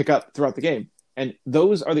you can pick up throughout the game, and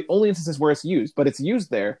those are the only instances where it's used. But it's used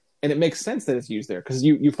there, and it makes sense that it's used there because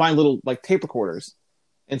you find little like tape recorders,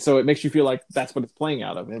 and so it makes you feel like that's what it's playing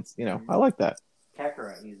out of. And it's I like that.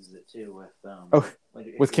 Kakarot uses it too with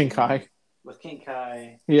with King Kai. With King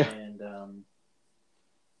Kai, yeah, and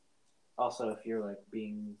also if you're like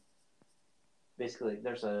being basically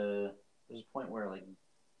there's a point where like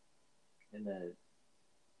in the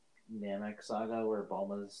Namek saga where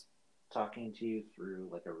Bulma's talking to you through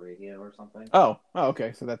like a radio or something. Oh,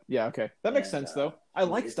 okay. So that makes sense though. I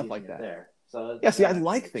like stuff like that. There, so see, I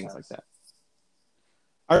like things like that.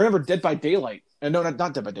 I remember Dead by Daylight. No,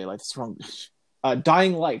 not Dead by Daylight. That's wrong.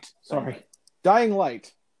 Dying Light. Sorry, Dying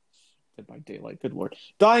Light. Dead by Daylight. Good lord,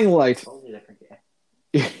 Dying Light. Totally different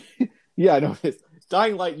game. Yeah, I know.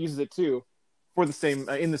 Dying Light uses it too, for the same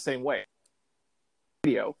in the same way.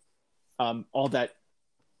 Radio, all that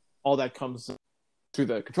comes through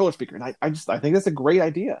the controller speaker, and I think that's a great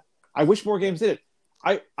idea. I wish more games did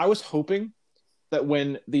it. I was hoping that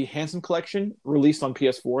when the Handsome Collection released on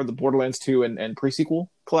PS4, the Borderlands 2 and pre-sequel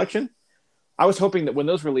collection, I was hoping that when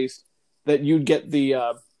those released, that you'd get the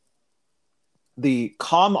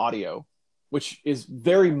comm audio, which is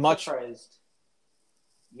very much. Surprised.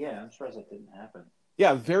 Yeah, I'm surprised that didn't happen.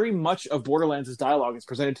 Yeah, very much of Borderlands' dialogue is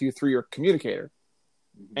presented to you through your communicator,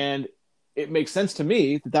 and it makes sense to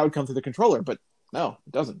me that would come through the controller, but no,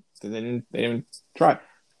 it doesn't. They didn't try.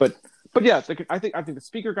 But yeah, I think the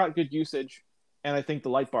speaker got good usage, and I think the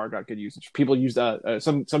light bar got good usage. People use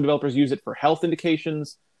some developers use it for health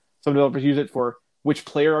indications. Some developers use it for which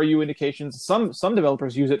player are you indications. Some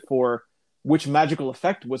developers use it for which magical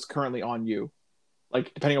effect was currently on you.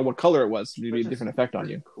 Like depending on what color it was, it'd be a different effect on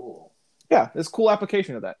you. Cool. Yeah, there's cool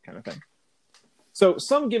application of that kind of thing. So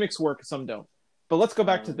some gimmicks work, some don't. But let's go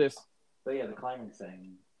back to this. But yeah, the climbing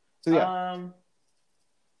thing. So yeah,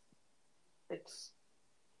 it's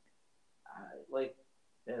like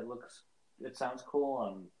it sounds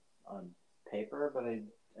cool on paper, but I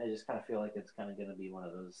just kind of feel like it's kind of going to be one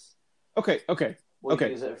of those. Okay. We'll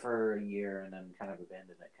use it for a year and then kind of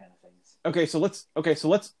abandon it kind of things. So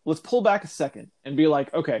let's pull back a second and be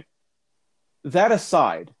like, okay, that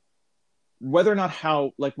aside, whether or not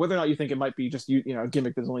you think it might be just a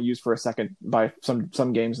gimmick that's only used for a second by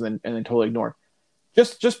some games and then totally ignore.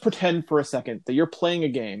 Just pretend for a second that you're playing a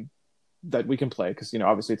game that we can play because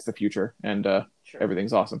obviously it's the future and sure.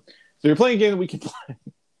 Everything's awesome. So you're playing a game that we can play,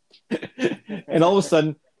 and all of a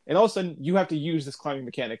sudden you have to use this climbing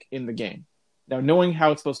mechanic in the game. Now, knowing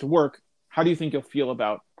how it's supposed to work, how do you think you'll feel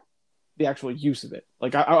about the actual use of it?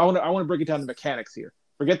 Like I want to break it down to mechanics here.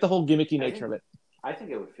 Forget the whole gimmicky nature of it. I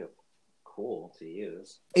think it would feel cool to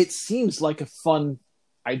use. It seems like a fun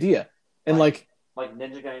idea, and like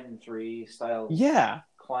Ninja Gaiden 3 style. Yeah,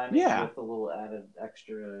 climbing with a little added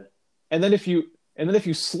extra. And then if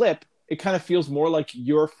you slip, it kind of feels more like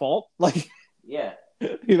your fault. Like yeah,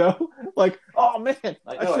 like oh man,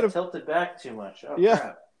 I should have tilted back too much. Oh yeah,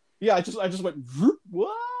 crap. Yeah. I just went.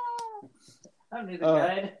 Whoa! I don't need the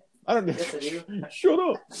guide. I don't need. Yes, I do. Shut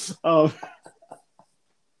up.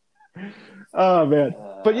 Oh man,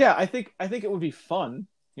 but yeah, I think it would be fun,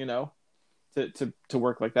 to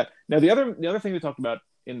work like that. Now the other thing we talked about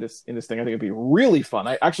in this thing, I think it'd be really fun.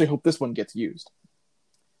 I actually hope this one gets used.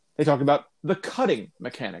 They talked about the cutting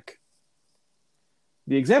mechanic.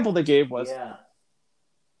 The example they gave was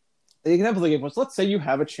let's say you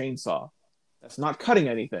have a chainsaw that's not cutting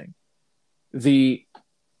anything. The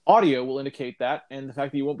audio will indicate that, and the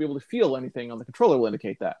fact that you won't be able to feel anything on the controller will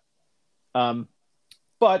indicate that.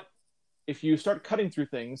 But if you start cutting through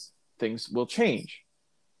things will change.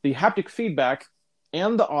 The haptic feedback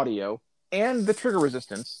and the audio and the trigger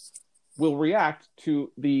resistance will react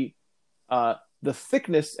to the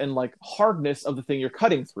thickness and like hardness of the thing you're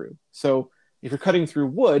cutting through. So if you're cutting through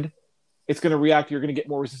wood, it's going to react. You're going to get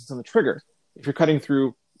more resistance on the trigger. If you're cutting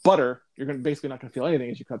through butter, you're basically not going to feel anything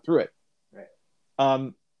as you cut through it.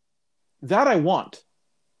 Right. That I want.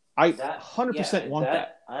 I 100% want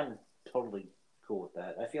that. I'm totally cool with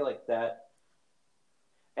that. I feel like that,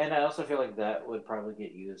 and I also feel like that would probably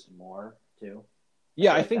get used more too.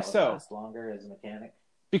 Yeah, I think so. Last longer as a mechanic.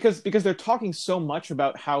 because they're talking so much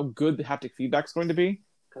about how good the haptic feedback is going to be.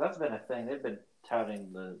 Because that's been a thing. They've been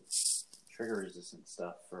touting the trigger resistant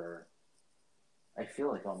stuff for, I feel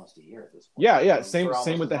like, almost a year at this point. Yeah. Same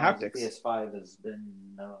with the haptics. PS5 has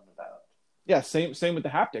been known about. Yeah, same with the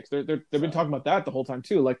haptics. They've been talking about that the whole time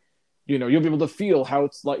too. Like, you'll be able to feel how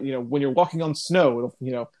it's like, when you're walking on snow,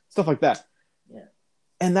 stuff like that. Yeah.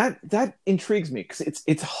 And that intrigues me because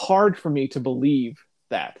it's hard for me to believe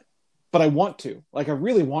that, but I want to. Like, I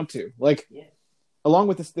really want to. Like, along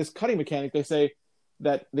with this cutting mechanic, they say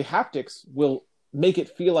that the haptics will make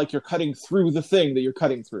it feel like you're cutting through the thing that you're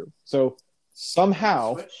cutting through. So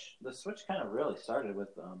somehow the Switch kind of really started with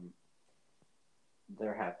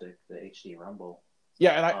their haptic, the HD Rumble.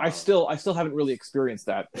 Yeah, and I still haven't really experienced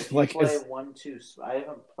that. Like, play 1-2. I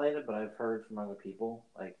haven't played it, but I've heard from other people.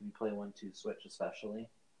 Like, you play 1-2 Switch, especially.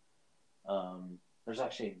 There's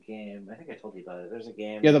actually a game. I think I told you about it. There's a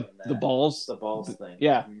game. Yeah, the balls. The balls thing.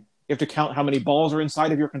 Yeah, you have to count how many balls are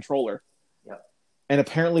inside of your controller. Yep. And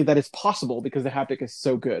apparently that is possible because the haptic is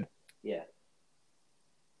so good. Yeah.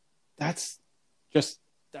 That's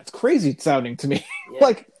crazy sounding to me.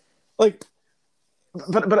 Yeah.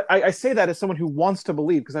 But I say that as someone who wants to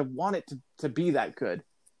believe because I want it to be that good.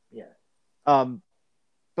 Yeah.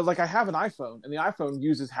 But like, I have an iPhone and the iPhone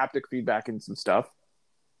uses haptic feedback and some stuff,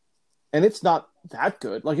 and it's not that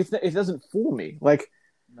good. Like, it doesn't fool me. Like,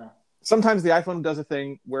 no. Sometimes the iPhone does a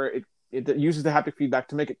thing where it uses the haptic feedback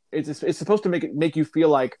to make it. It's supposed to make you feel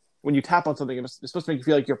like when you tap on something, it's supposed to make you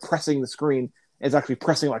feel like you're pressing the screen. It's actually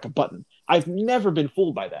pressing like a button. I've never been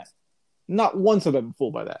fooled by that. Not once have I been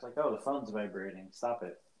fooled by that. It's like, oh, the phone's vibrating. Stop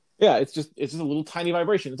it. Yeah, it's just a little tiny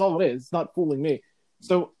vibration. It's all it is. It's not fooling me.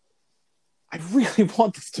 So I really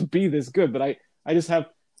want this to be this good, but I just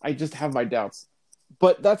have my doubts.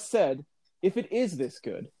 But that said, if it is this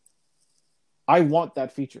good, I want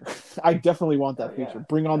that feature. I definitely want that feature.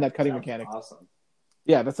 Bring on that cutting mechanic. Awesome.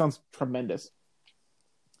 Yeah, that sounds tremendous.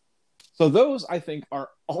 So those, I think, are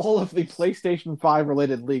all of the PlayStation 5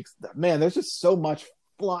 related leaks. Man, there's just so much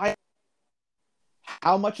flying.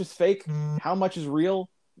 How much is fake? How much is real?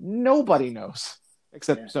 Nobody knows.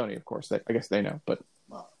 Except Sony, of course. I guess they know. But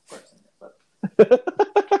well, of course they know.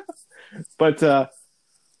 But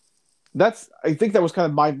I think that was kind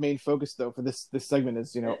of my main focus, though, for this segment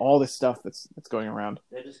is, all this stuff that's going around.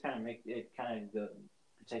 They just kind of it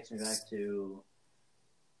takes me back to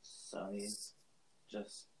Sony's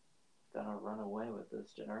just gonna run away with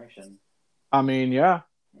this generation. I mean, yeah.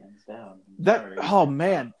 Hands down.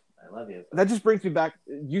 Man. I love you. That just brings me back.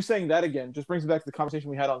 You saying that again just brings me back to the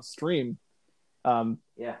conversation we had on stream. I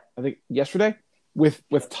think yesterday with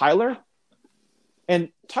Tyler. And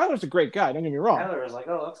Tyler's a great guy. Don't get me wrong. Tyler was like,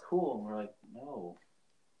 "Oh, that's cool," and we're like, "No,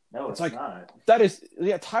 it's like, not." That is,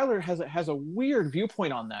 yeah. Tyler has a weird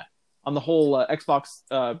viewpoint on that, on the whole Xbox,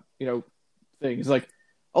 thing. He's like,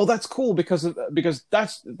 "Oh, that's cool because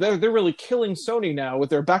they're really killing Sony now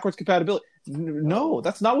with their backwards compatibility." No,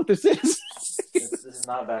 that's not what this is. This is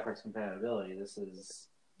not backwards compatibility. This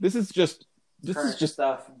is just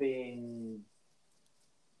stuff being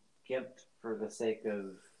gimped for the sake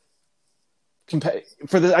of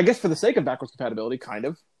for the sake of backwards compatibility, kind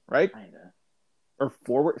of, right? Kinda. Or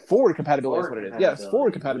forward compatibility is what it is. Yes,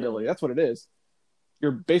 forward compatibility. Really. That's what it is.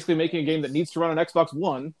 You're basically making a game that needs to run on Xbox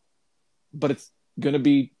One, but it's going to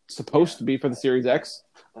be supposed to be for the Series X.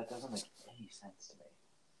 That doesn't make any sense to me.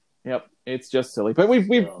 Yep, it's just silly. But we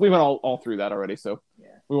went all through that already, so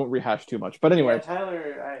we won't rehash too much. But anyway,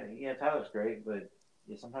 Tyler's great, but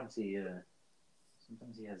sometimes he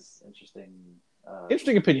has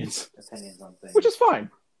interesting opinions on things, which is fine.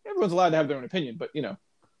 Everyone's allowed to have their own opinion, but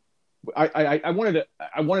I wanted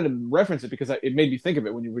to reference it because it made me think of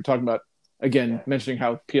it when you were talking about mentioning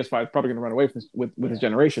how PS5 is probably going to run away with this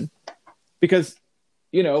generation, because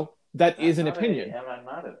that is an opinion.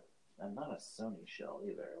 I'm not a Sony shell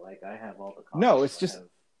either. Like, I have all the consoles. No, it's just I have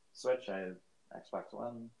Switch. I have Xbox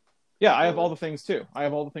One. Yeah, I have all the things too. I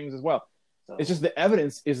have all the things as well. So, it's just the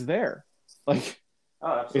evidence is there. Like,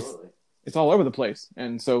 oh, absolutely. It's all over the place,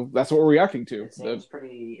 and so that's what we're reacting to. It seems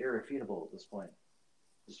pretty irrefutable at this point,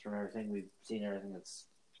 just from everything we've seen, everything that's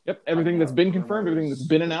everything that's been confirmed, everything that's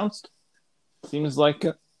been announced. Seems like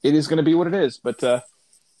it is going to be what it is, but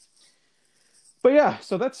yeah.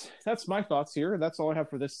 So that's my thoughts here. That's all I have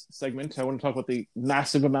for this segment. I want to talk about the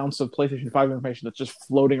massive amounts of PlayStation 5 information that's just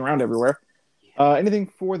floating around everywhere. Anything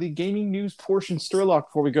for the gaming news portion, Sturlock,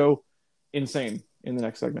 before we go insane in the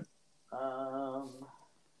next segment?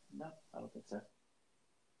 No, I don't think so.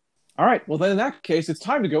 All right. Well, then in that case, it's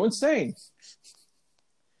time to go insane.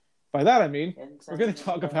 By that, I mean, we're going to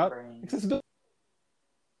talk about accessibility.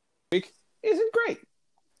 Week isn't great.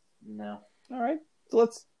 No. All right. So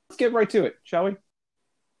let's get right to it, shall we?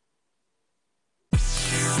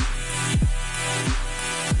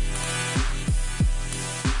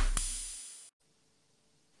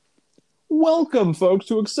 Welcome, folks,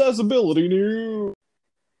 to Accessibility News,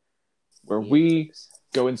 where we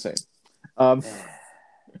go insane. The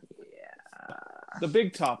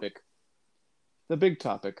big topic.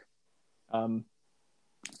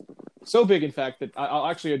 So big, in fact, that I'll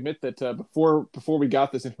actually admit that before we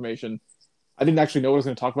got this information, I didn't actually know what I was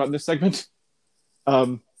going to talk about in this segment.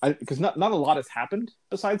 Because not a lot has happened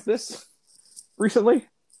besides this recently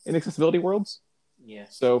in accessibility worlds. Yeah.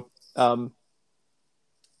 So,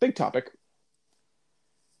 big topic.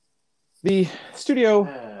 The studio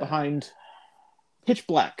behind Pitch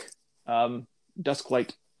Black,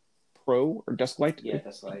 Dusklight Pro or Dusklight? Yeah,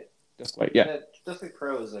 Dusklight. Dusklight, yeah. Dusklight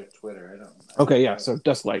Pro is their Twitter. I don't know. Okay, yeah. So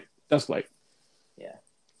Dusklight. Yeah.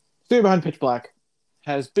 Studio behind Pitch Black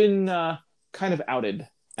has been kind of outed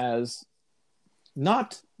as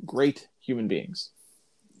not great human beings.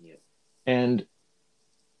 Yep. And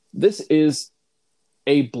this is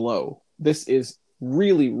a blow. This is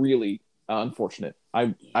really, really unfortunate.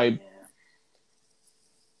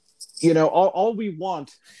 You know, all we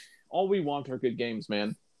want are good games,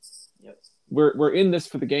 man. Yep. We're in this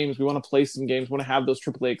for the games. We want to play some games. We want to have those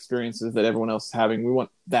AAA experiences that everyone else is having. We want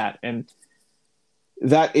that, and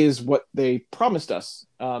that is what they promised us.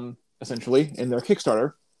 Essentially, in their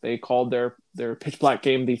Kickstarter, they called their Pitch Black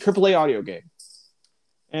game the AAA audio game.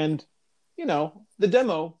 And you know, the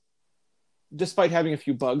demo, despite having a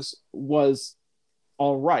few bugs, was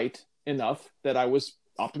all right enough that I was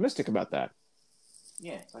optimistic about that.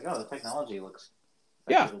 Yeah, it's like, oh, the technology looks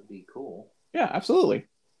it'll be cool. Yeah, absolutely.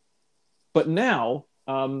 But now,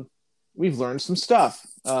 we've learned some stuff.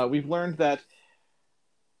 We've learned a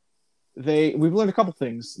couple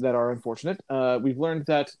things that are unfortunate. We've learned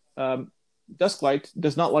that Dusklight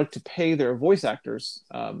does not like to pay their voice actors,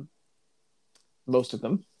 most of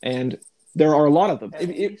them, and there are a lot of them. At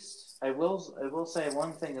least, I will say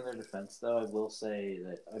one thing in their defense, though. I will say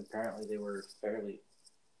that apparently they were fairly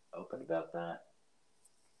open about that.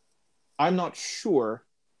 I'm not sure.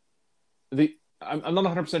 I'm not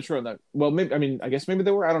 100% sure on that. Well, I guess maybe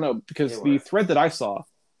they were. I don't know, because the thread that I saw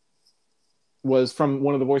was from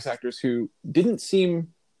one of the voice actors who didn't seemed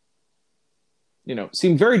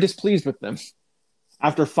very displeased with them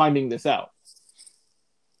after finding this out.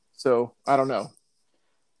 So I don't know.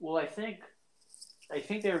 Well, I think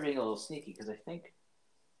they were being a little sneaky, because I think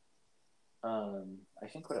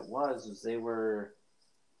what it was they were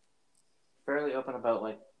fairly open about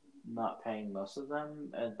like not paying most of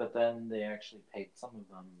them, but then they actually paid some of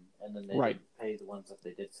them, and then they didn't pay the ones that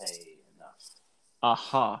they did pay enough.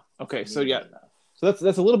 Aha. Okay, so yeah. Enough. So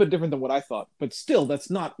that's a little bit different than what I thought, but still,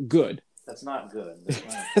 that's not good. That's not good.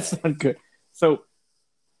 That's not good. So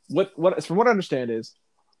what from what I understand is,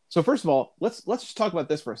 so first of all, let's just talk about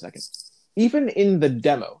this for a second. Even in the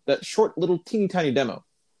demo, that short little teeny tiny demo,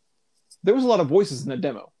 there was a lot of voices in the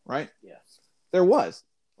demo, right? Yeah. There was.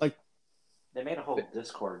 Like, they made a whole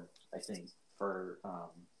Discord, I think, for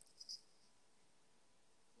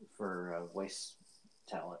voice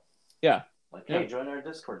talent. Yeah. Like, hey, join our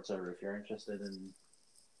Discord server if you're interested in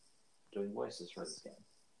doing voices for this game.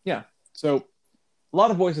 Yeah. So a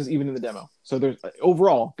lot of voices even in the demo. So there's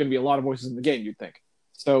overall going to be a lot of voices in the game, you'd think.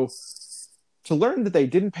 So to learn that they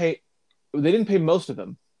didn't pay most of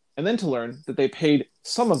them, and then to learn that they paid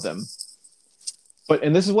some of them,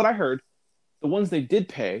 and this is what I heard, the ones they did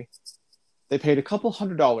pay, they paid a couple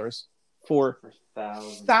 $100 for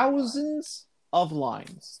thousands of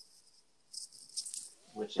lines.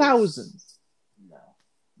 Thousands.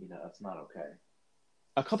 No, that's not okay.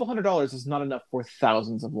 A couple $100 is not enough for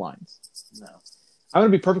thousands of lines. No. I'm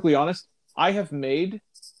going to be perfectly honest. I have made,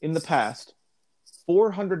 in the past,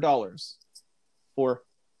 $400 for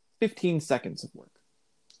 15 seconds of work.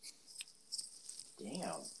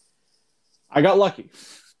 Damn. I got lucky.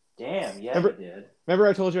 Damn, yeah, you did. Remember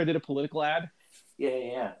I told you I did a political ad?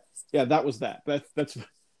 Yeah. Yeah, that was that.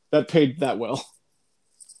 That paid that well.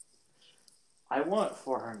 I want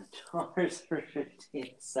 $400 for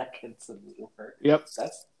 15 seconds of work. Yep.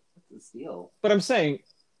 That's a steal. But I'm saying,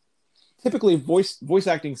 typically voice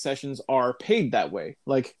acting sessions are paid that way.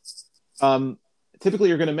 Like, typically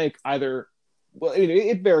you're going to make either, well,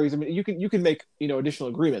 it varies. I mean, you can make additional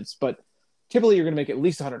agreements, but typically you're going to make at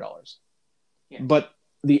least $100. Yeah. But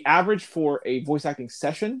the average for a voice acting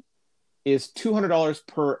session is $200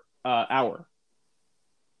 per hour.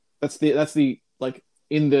 That's the like.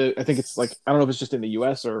 I think it's like, I don't know if it's just in the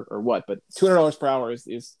US or what, but $200 per hour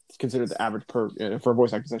is considered the average for a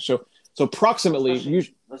voice acting session. So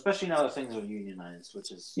approximately, especially now that things are unionized,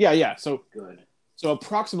 which is yeah. So good. So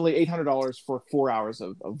approximately $800 for 4 hours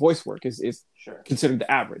of voice work is sure. considered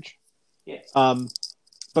the average. Yeah.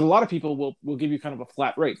 But a lot of people will give you kind of a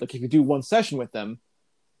flat rate. Like if you do one session with them,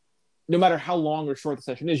 no matter how long or short the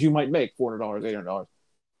session is, you might make $400, $800,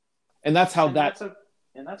 and that's how that's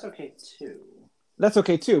okay too. That's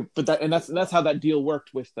okay too. But that's how that deal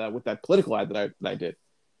worked with that political ad that I did.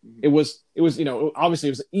 Mm-hmm. It was obviously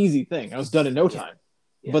it was an easy thing. I was done in no time,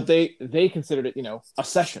 but they considered it a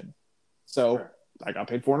session, so sure. I got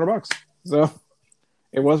paid $400. So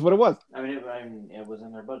it was what it was. I mean, it was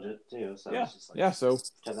in their budget too. So yeah, it's just like, So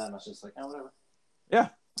to them, it's just like, oh, whatever. Yeah,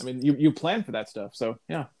 I mean, you plan for that stuff, so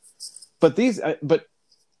yeah. But but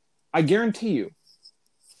I guarantee you,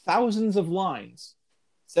 thousands of lines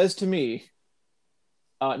says to me,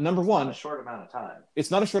 number one, not a short amount of time.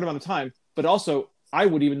 It's not a short amount of time, but also I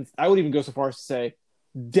would even go so far as to say,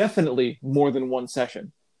 definitely more than one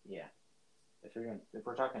session. Yeah, if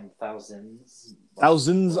we're talking thousands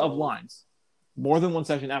of lines. More than one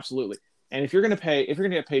session, absolutely. And if you're gonna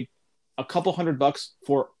get paid a couple $100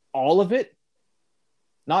 for all of it,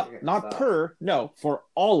 not for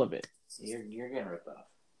all of it, you're getting ripped off.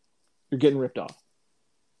 You're getting ripped off.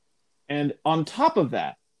 And on top of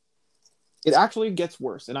that, it actually gets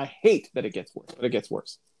worse. And I hate that it gets worse, but it gets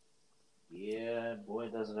worse. Yeah, boy,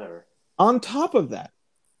 does it ever. On top of that,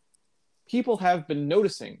 people have been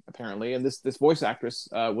noticing, apparently, and this voice actress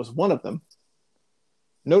was one of them,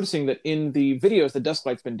 noticing that in the videos that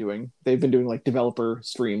Dusklight's been doing, they've been doing like developer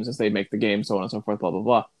streams as they make the game, so on and so forth, blah, blah,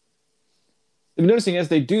 blah. They've been noticing as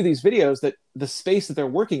they do these videos that the space that they're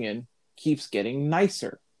working in keeps getting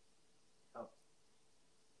nicer. Oh.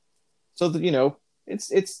 So that,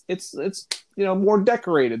 it's more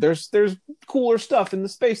decorated. There's cooler stuff in the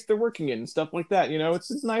space they're working in and stuff like that.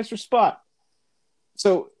 It's a nicer spot.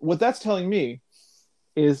 So what that's telling me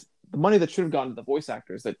is the money that should have gone to the voice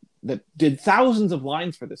actors that did thousands of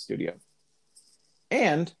lines for this studio,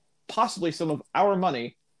 and possibly some of our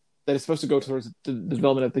money that is supposed to go towards the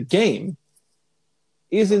development of the game,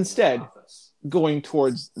 is instead going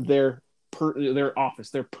towards their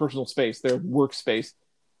office, their personal space, their workspace,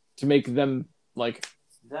 to make them like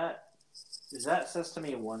that. That says to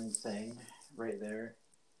me one thing right there,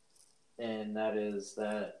 and that is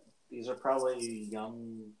that these are probably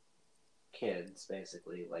young kids,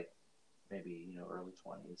 basically, like maybe early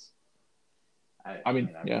 20s. I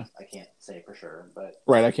mean, yeah, I can't say for sure, but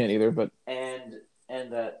right, I can't either. But and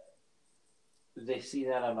that they see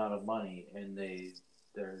that amount of money and they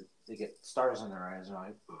get stars in their eyes and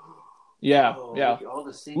like, yeah.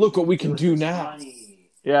 Look what we can do now. Money.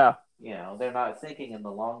 Yeah, they're not thinking in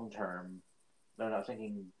the long term. They're not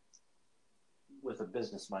thinking with a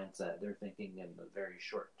business mindset. They're thinking in the very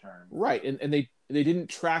short term. Right, and they didn't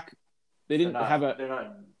track. They're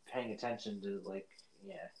not paying attention to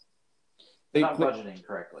they're not budgeting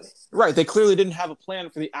correctly. Right, they clearly didn't have a plan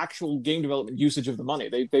for the actual game development usage of the money.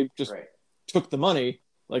 They just took the money,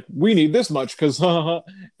 like, we need this much because, and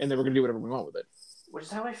they were going to do whatever we want with it. Which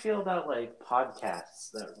is how I feel about like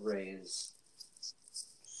podcasts that raise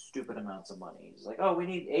stupid amounts of money. It's like, oh, we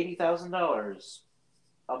need $80,000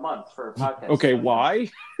 a month for a podcast. Okay, why?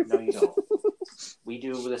 No, you don't. We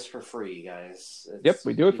do this for free, guys. Yep,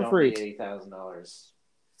 we do it for free. $80,000.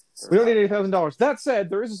 We don't need $80,000. That said,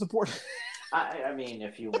 there is a support. I mean,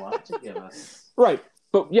 if you want to give us, right?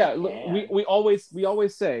 But yeah, we always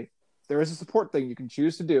say there is a support thing you can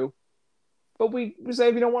choose to do, but we say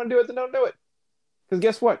if you don't want to do it, then don't do it. Because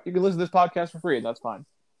guess what? You can listen to this podcast for free, and that's fine.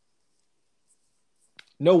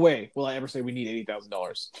 No way will I ever say we need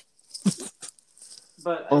 $80,000.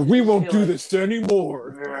 But or we won't do this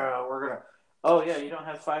anymore. Yeah, we're gonna. Oh yeah, you don't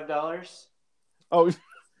have $5? Oh,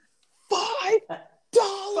 $5?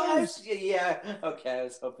 Yeah. Okay, I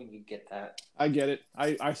was hoping you'd get that. I get it.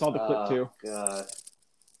 I saw the clip too. God,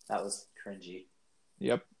 that was cringy.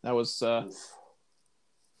 Yep, that was.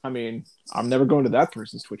 I mean, I'm never going to that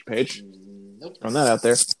person's Twitch page. Nope. Throwing that out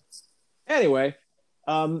there. Anyway,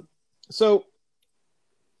 so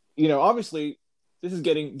obviously, this is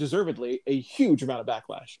getting deservedly a huge amount of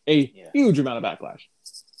backlash. Huge amount of backlash.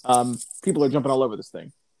 People are jumping all over this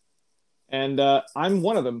thing. And I'm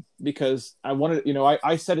one of them because I wanted,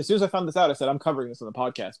 I said, as soon as I found this out, I said, I'm covering this on the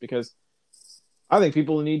podcast because I think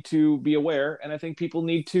people need to be aware, and I think people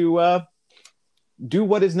need to do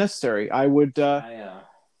what is necessary. I would.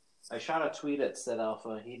 I shot a tweet at Sid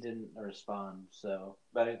Alpha. He didn't respond,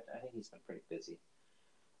 but I think he's been pretty busy.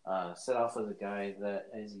 Sid Alpha is a guy that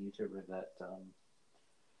is a YouTuber that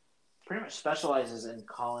pretty much specializes in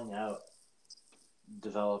calling out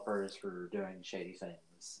developers for doing shady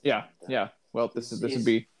things. Yeah. Well, this would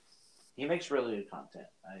be. He makes really good content.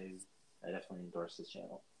 I definitely endorse his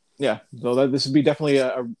channel. Yeah, so this would be definitely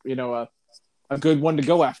a good one to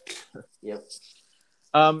go after. Yep.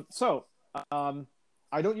 So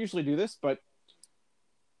I don't usually do this, but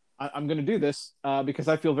I'm going to do this because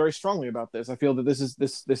I feel very strongly about this. I feel that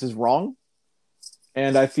this is wrong,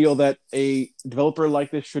 and I feel that a developer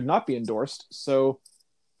like this should not be endorsed. So,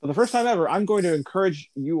 for the first time ever, I'm going to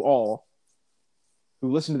encourage you all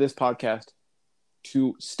who listen to this podcast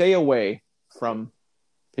to stay away from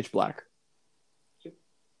Pitch Black.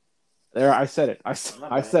 There, I said it. I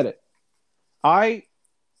said it. I,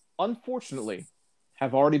 unfortunately,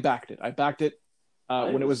 have already backed it. I backed it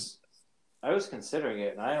when it was. I was considering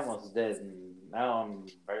it, and I almost did, and now I'm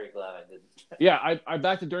very glad I didn't. Yeah, I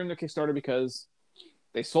backed it during the Kickstarter because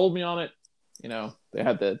they sold me on it. You know, they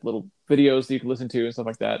had the little videos that you could listen to and stuff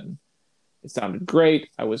like that, and it sounded great.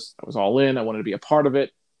 I was all in. I wanted to be a part of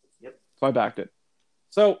it. Yep. So I backed it.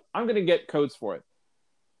 So I'm going to get codes for it.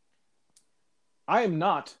 I am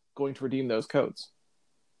not going to redeem those codes.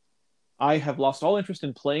 I have lost all interest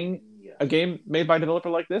in playing a game made by a developer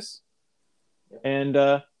like this. Yep. And,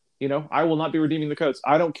 I will not be redeeming the codes.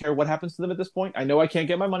 I don't care what happens to them at this point. I know I can't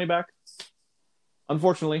get my money back.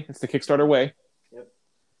 Unfortunately, it's the Kickstarter way. Yep.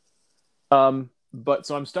 But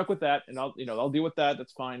so I'm stuck with that, and I'll deal with that.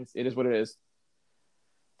 That's fine. It is what it is.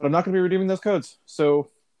 But I'm not going to be redeeming those codes. So,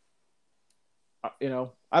 I don't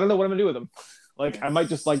know what I'm going to do with them. I might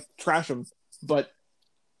just trash them, but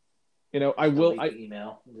I will.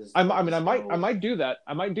 Email. I might do that.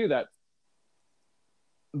 I might do that.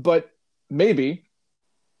 But maybe,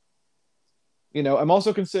 I'm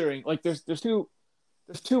also considering there's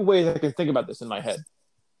two ways I can think about this in my head,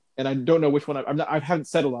 and I don't know which one I haven't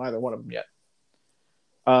settled on either one of them yet.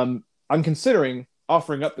 I'm considering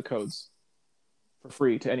offering up the codes for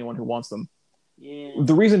free to anyone who wants them. Yeah.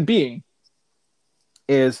 The reason being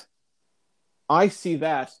is I see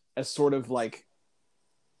that as sort of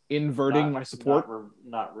inverting my support.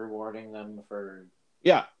 Not rewarding them for...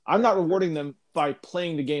 Yeah, I'm not rewarding them by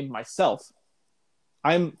playing the game myself.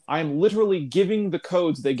 I'm literally giving the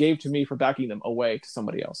codes they gave to me for backing them away to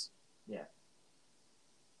somebody else. Yeah.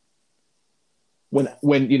 When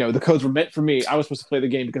the codes were meant for me, I was supposed to play the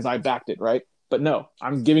game because I backed it, right? But no,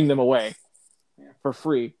 I'm giving them away for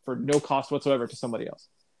free, for no cost whatsoever to somebody else.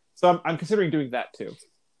 So I'm considering doing that too.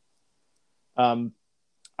 I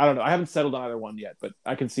don't know. I haven't settled on either one yet, but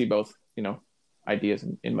I can see both, ideas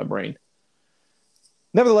in my brain.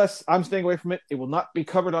 Nevertheless, I'm staying away from it. It will not be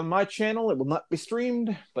covered on my channel. It will not be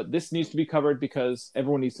streamed, but this needs to be covered because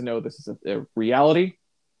everyone needs to know this is a reality,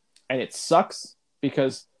 and it sucks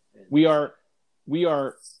because we are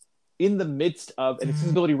in the midst of an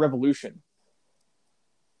accessibility revolution.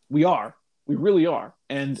 We really are.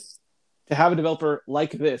 And to have a developer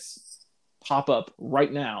like this pop up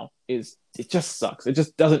right now it just sucks. It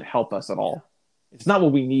just doesn't help us at all. It's not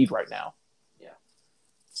what we need right now. Yeah.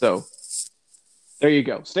 So there you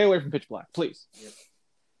go. Stay away from Pitch Black, please. Yep.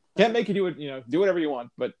 Can't make you do it, do whatever you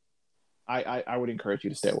want, but I would encourage you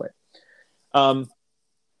to stay away. All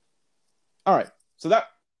right. So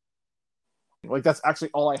that's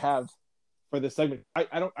actually all I have for this segment. I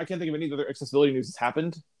can't think of any other accessibility news that's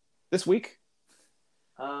happened this week.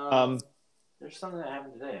 There's something that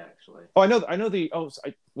happened today, actually. Oh, I know the. Oh,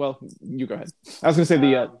 well, you go ahead. I was going to say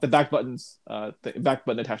the back buttons, the back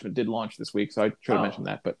button attachment did launch this week, so I should have mentioned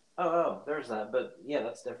that. But there's that. But yeah,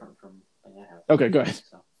 that's different from thing I have. Okay, go ahead.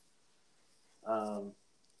 So,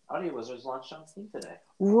 Audio Wizards launched on Steam today.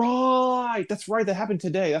 Right, that's right. That happened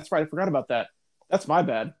today. That's right. I forgot about that. That's my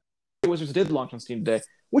bad. Audio Wizards did launch on Steam today,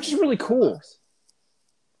 which is really cool.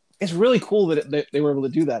 It's really cool that they were able to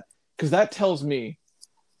do that because that tells me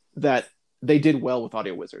that they did well with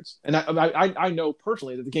Audio Wizards. And I know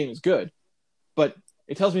personally that the game is good, but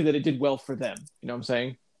it tells me that it did well for them. You know what I'm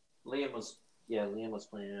saying? Liam was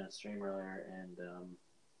playing on a stream earlier, and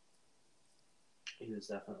he was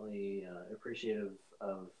definitely appreciative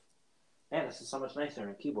of, man, this is so much nicer on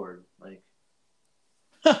a keyboard.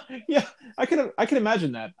 Yeah, I can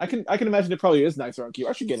imagine that. I can imagine it probably is nicer on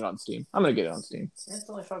keyboard. I should get it on Steam. I'm gonna get it on Steam. Yeah, it's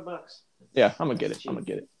only $5. Yeah, I'm gonna get it. I'm gonna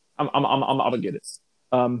get it. I'm gonna get it.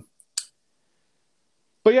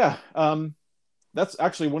 But yeah, that's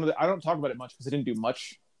actually one of the. I don't talk about it much because I didn't do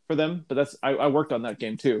much for them. But I worked on that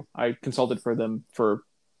game too. I consulted for them for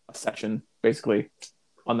a session basically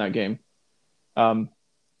on that game,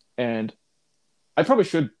 and I probably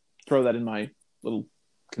should throw that in my little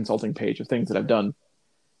consulting page of things that I've done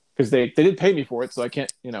because they did pay me for it, so I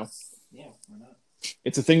can't. Yeah, why not?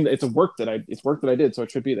 It's a thing. It's work that I did, so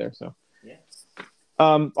it should be there. So yeah,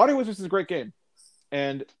 Audio Wizards is a great game,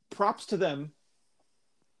 and props to them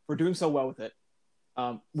for doing so well with it.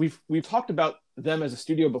 We've talked about them as a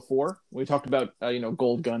studio before. We talked about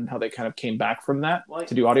Gold Gun, how they kind of came back from that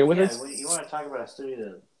to do audio wizards. Yeah, you want to talk about a studio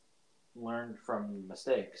that learned from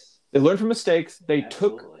mistakes. They learned from mistakes. They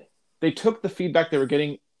took the feedback they were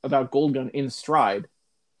getting about Gold Gun in stride.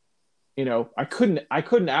 I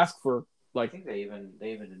couldn't ask for like. I think they even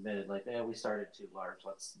admitted like, yeah, we started too large.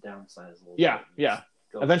 Let's downsize a little. Yeah, bit. Yeah.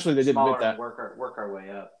 Eventually, they did admit that. Work our way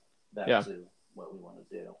up back to what we want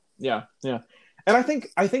to do. Yeah, yeah, and I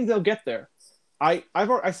think they'll get there. I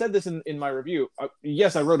said this in my review.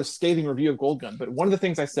 Yes, I wrote a scathing review of Gold Gun, but one of the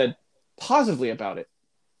things I said positively about it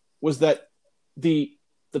was that the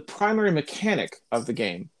primary mechanic of the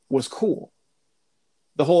game was cool.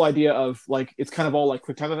 The whole idea of like it's kind of all like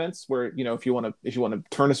quick time events where if you want to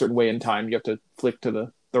turn a certain way in time, you have to flick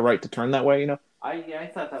to the right to turn that way.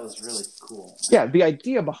 I thought that was really cool. Yeah, the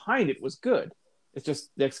idea behind it was good. It's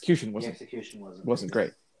just the execution wasn't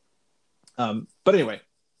great. But anyway,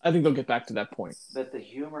 I think they'll get back to that point. But the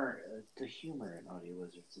humor in Audio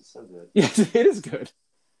Wizards is so good. Yes, it is good.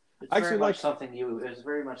 It's very much something you would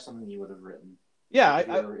have written. Yeah,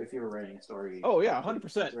 if you were writing a story. Oh yeah, 100%.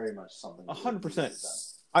 It's very much something.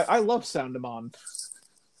 100%. I love Soundamon.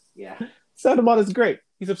 Yeah, Soundamon is great.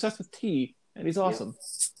 He's obsessed with tea, and he's awesome.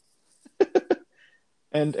 Yep.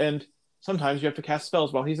 and sometimes you have to cast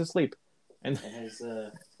spells while he's asleep. And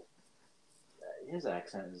his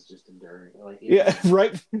accent is just enduring. Yeah,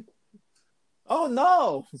 right. Oh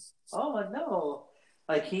no! Oh no!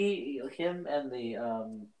 Like him and the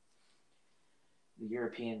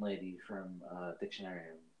European lady from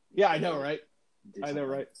Dictionarium. Yeah, I know, right? I know,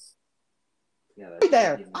 right? Yeah, hey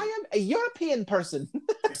there! I am a European person.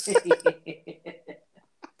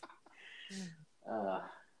 I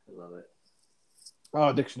love it.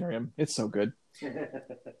 Oh, Dictionarium! It's so good.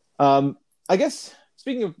 I guess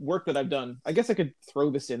speaking of work that I've done, I guess I could throw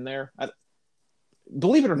this in there.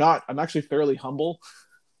 Believe it or not, I'm actually fairly humble.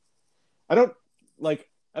 I don't like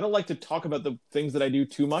to talk about the things that I do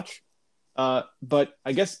too much. But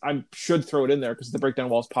I guess I should throw it in there because it's the Breakdown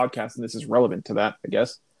Walls podcast, and this is relevant to that, I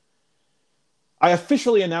guess. I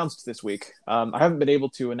officially announced this week. I haven't been able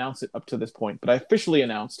to announce it up to this point, but I officially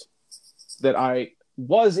announced that I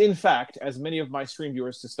was, in fact, as many of my stream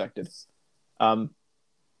viewers suspected,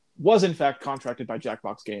 was in fact contracted by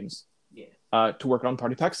Jackbox Games to work on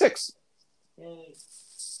Party Pack 6. Yay.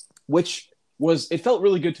 It felt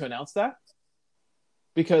really good to announce that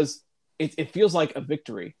because it feels like a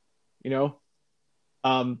victory,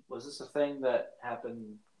 Was this a thing that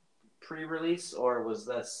happened pre-release, or was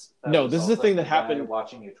this? No, this is a thing that happened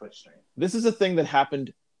watching your Twitch stream. This is a thing that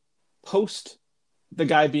happened post the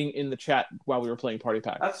guy being in the chat while we were playing Party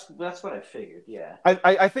Pack. That's what I figured. Yeah,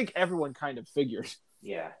 I think everyone kind of figured.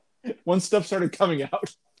 Yeah, once stuff started coming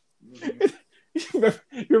out. Mm-hmm.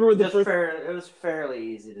 remember when it was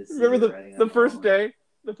fairly easy to see. Remember the first day.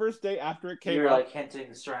 The first day after it came out. You were like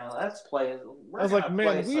hinting, trying, let's play. I was like,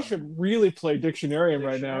 man, we should really play Dictionarium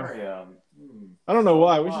right now. I don't know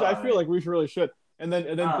why. I feel like we really should. And then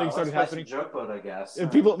things started happening. Joke boat, I guess.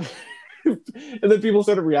 And people, and then people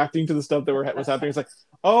started reacting to the stuff that was happening. It's like,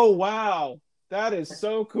 oh wow, that is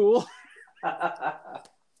so cool.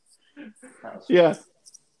 Yeah.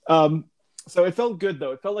 So it felt good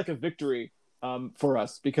though. It felt like a victory for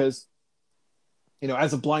us because,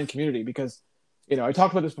 as a blind community, because. I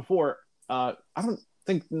talked about this before. I don't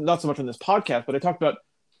think not so much on this podcast, but I talked about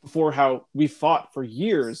before how we fought for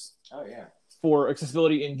years. Oh yeah. For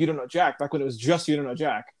accessibility in You Don't Know Jack, back when it was just You Don't Know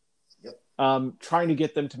Jack. Yep. Trying to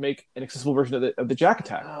get them to make an accessible version of the Jack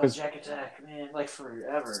Attack. Oh, Jack Attack, man! Like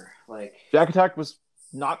forever. Like Jack Attack was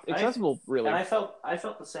not accessible, really. And I felt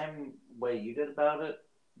the same way you did about it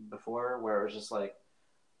before, where it was just like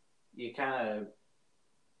you kind of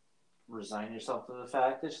resign yourself to the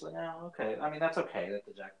fact that like, oh, okay. I mean, that's okay that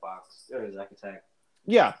the Jackbox or the Jack Attack,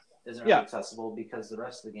 isn't really accessible because the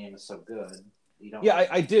rest of the game is so good. You don't. Yeah,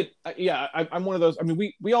 I did. I'm one of those. I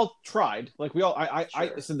mean, we all tried. Like we all, I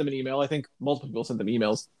sent them an email. I think multiple people sent them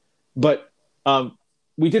emails, but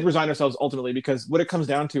we did resign ourselves ultimately because what it comes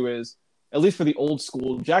down to is, at least for the old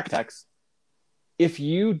school Jack Attacks, if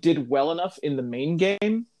you did well enough in the main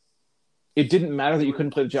game. It didn't matter that you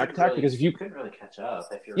couldn't play the Jack Attack because if you couldn't really catch up.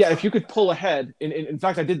 If you could pull ahead. In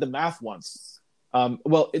fact, I did the math once.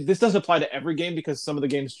 This doesn't apply to every game because some of the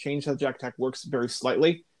games change how the Jack Attack works very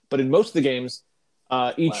slightly. But in most of the games,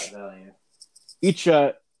 each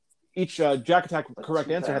Jack Attack correct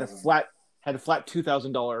answer had a flat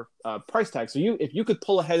 $2,000 price tag. So if you could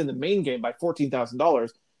pull ahead in the main game by $14,000,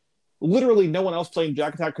 literally no one else playing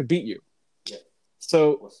Jack Attack could beat you. Yeah.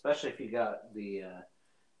 So especially if you got the.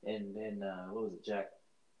 In what was it, Jack?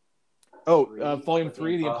 Volume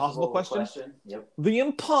 3, The Impossible Question? Yep. The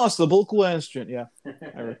Impossible Question, yeah.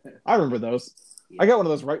 I remember those. Yeah. I got one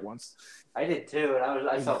of those right once. I did too, and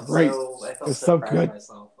I felt great. so proud of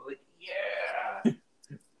myself. Like, yeah!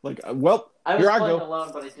 I was playing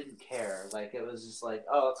alone, but I didn't care. Like, it was just like,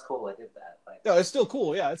 oh, it's cool, I did that. Like, no, it's still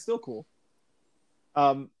cool, yeah, it's still cool.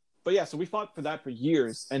 But yeah, so we fought for that for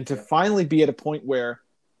years, and to finally be at a point where,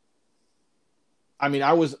 I mean,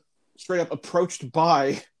 I was straight up approached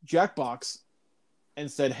by Jackbox and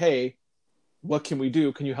said, hey, what can we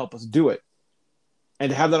do? Can you help us do it? And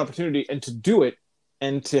to have that opportunity and to do it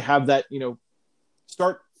and to have that,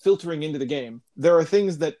 start filtering into the game. There are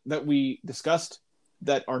things that we discussed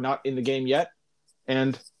that are not in the game yet.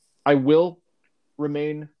 And I will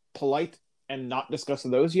remain polite and not discuss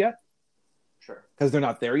those yet. Sure. Because they're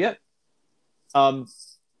not there yet.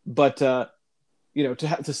 But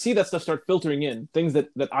to see that stuff start filtering in, things that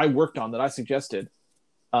I worked on, that I suggested,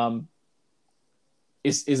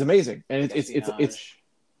 is amazing. And it's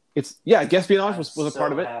Gaspionage was a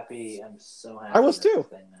part of it. I'm so happy. I was too.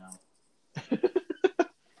 Now.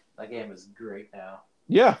 That game is great now.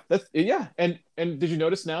 Yeah, and did you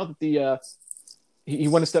notice now that the he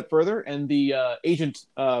went a step further and the agent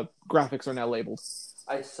graphics are now labeled?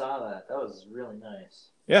 I saw that. That was really nice.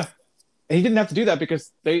 Yeah, and he didn't have to do that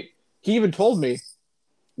because he even told me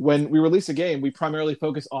when we release a game, we primarily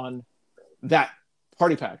focus on that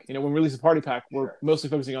party pack. When we release a party pack, we're mostly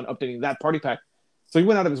focusing on updating that party pack. So he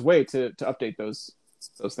went out of his way to update those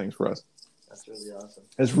things for us. That's really awesome.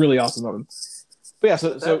 It's really awesome of him. But yeah,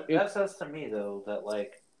 that says to me though that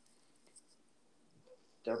like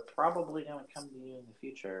they're probably going to come to you in the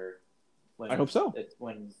future. I hope so.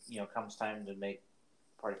 When comes time to make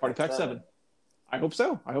Party Pack 7. I hope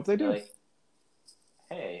so. I hope they do. Like,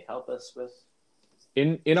 hey, help us with.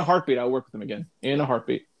 In a heartbeat, I'll work with them again. In a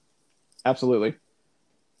heartbeat, absolutely.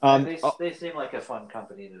 They seem like a fun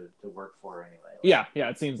company to work for anyway. Yeah,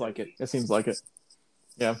 it seems like it. It seems like it.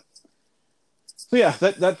 Yeah. So yeah,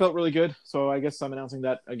 that felt really good. So I guess I'm announcing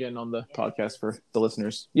that again on the podcast for the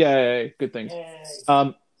listeners. Yay, good things. Yay.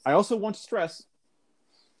 I also want to stress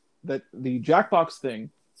that the Jackbox thing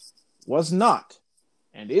was not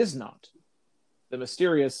and is not the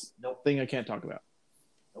mysterious thing I can't talk about.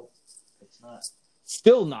 Nope, it's not.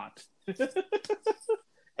 Still not.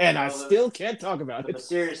 And I still can't talk about it. The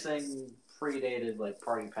mysterious thing predated like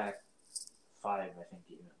Party Pack 5, I think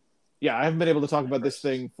even. Yeah, I haven't been able to talk about this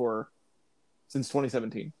thing since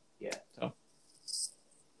 2017. Yeah. So.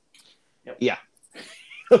 Yep. Yeah.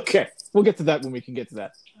 Okay, we'll get to that when we can get to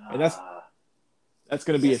that, and that's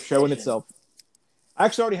going to be a show in itself. I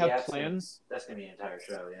actually already have plans. That's going to be an entire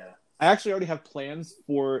show. Yeah. I actually already have plans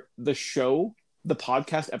for the show, the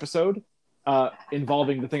podcast episode,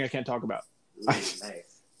 involving the thing I can't talk about. Ooh, nice.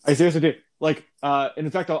 I seriously do. Like, and in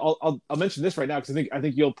fact, I'll mention this right now because I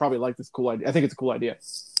think you'll probably like this cool idea. I think it's a cool idea.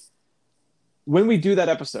 When we do that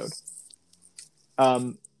episode,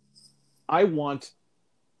 what I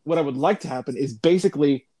would like to happen is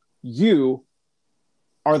basically you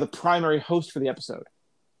are the primary host for the episode.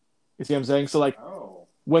 You see what I'm saying? So like,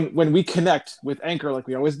 when we connect with Anchor, like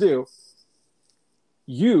we always do,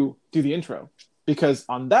 you do the intro because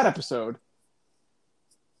on that episode.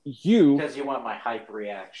 Because you want my hype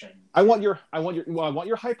reaction. I want your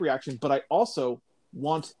hype reaction, but I also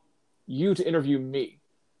want you to interview me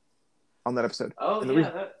on that episode. Oh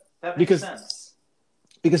yeah, that makes sense.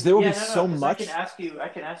 Because there will be so much. I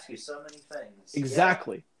can ask you so many things.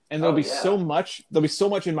 Exactly, yeah. And there'll be so much. There'll be so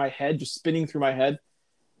much in my head, just spinning through my head,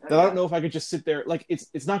 that I don't know if I could just sit there. Like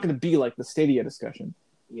it's not going to be like the Stadia discussion.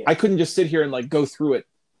 Yeah. I couldn't just sit here and like go through it.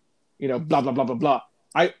 Blah blah blah blah blah.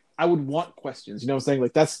 I would want questions. You know what I'm saying?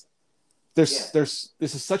 Like this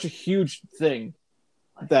is such a huge thing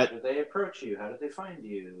that. How did they approach you? How did they find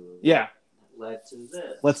you? Yeah. Led to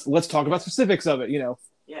this. Let's talk about specifics of it.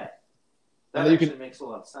 Yeah. That actually makes a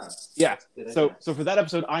lot of sense. Yeah. So for that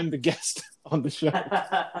episode, I'm the guest on the show.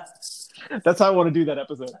 That's how I want to do that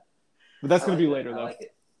episode. But that's going to be later, though.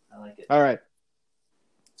 I like it. All right.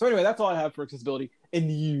 So anyway, that's all I have for accessibility and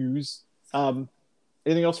news.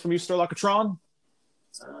 Anything else from you, Starlockatron?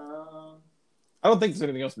 I don't think there's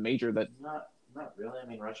anything else major that. Not really. I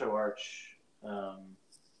mean, RetroArch.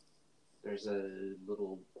 There's a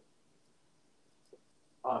little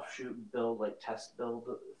offshoot build, like test build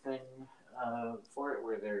thing for it,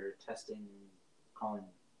 where they're testing calling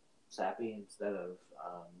SAPI instead of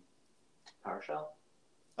PowerShell.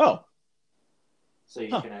 Oh. So you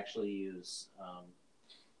can actually use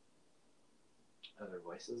other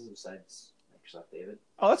voices besides Microsoft David.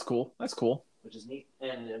 Oh, that's cool. That's cool. Which is neat,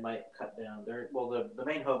 and it might cut down there. Well, the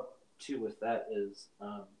main hope too with that is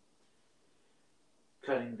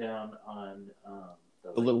cutting down on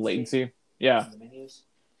the little latency. Yeah. The menus.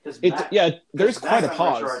 There's quite a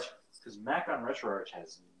pause. Because Mac on RetroArch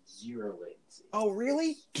has 0 latency. Oh,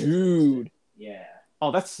 really? Dude. Yeah.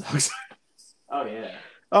 Oh, that sucks. Oh, yeah.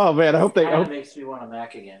 Oh, man, I hope they... It makes me want a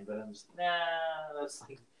Mac again, but I'm just, that's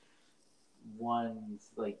like one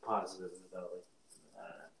like positive about like,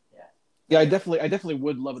 yeah. Yeah, I definitely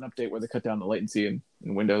would love an update where they cut down the latency in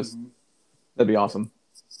Windows. Mm-hmm. That'd be awesome.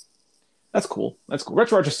 That's cool.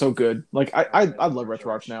 RetroArch is so good. Like, I love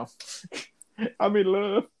RetroArch now. I'm in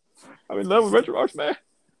love with RetroArch, man.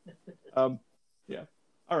 Yeah.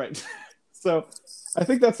 All right. So I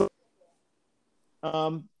think that's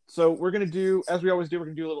so we're gonna do, as we always do, we're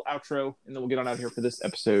gonna do a little outro and then we'll get on out of here for this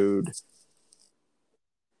episode.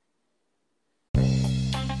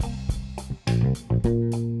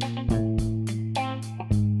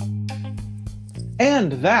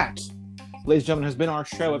 And that, ladies and gentlemen, has been our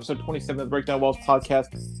show, episode 27 of the Breakdown Walls podcast.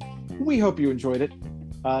 We hope you enjoyed it.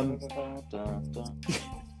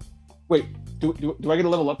 Wait, do I get a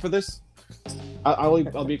level up for this?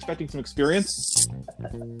 I'll be expecting some experience.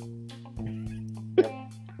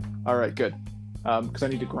 All right, good. Because I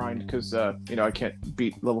need to grind because I can't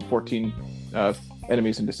beat level 14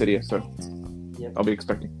 enemies in Dissidia, so yep. I'll be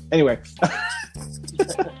expecting. Anyway,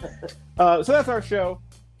 so that's our show.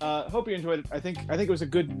 Hope you enjoyed it. I think it was a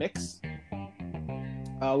good mix.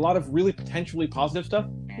 A lot of really potentially positive stuff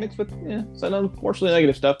mixed with some unfortunately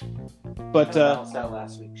negative stuff. But balanced out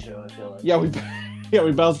last week's show, I feel like.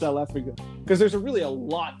 We balanced out last week because there's really a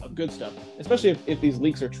lot of good stuff, especially if these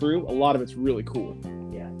leaks are true. A lot of it's really cool.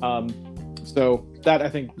 Yeah. So that I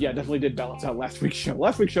think definitely did balance out last week's show.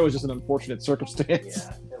 Last week's show was just an unfortunate circumstance.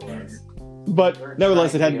 Yeah, it was. But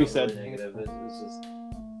nevertheless, it had to be said. Negative. It was just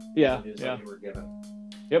yeah. you were given.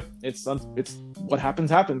 Yep, it's what happens,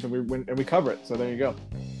 and we cover it. So there you go.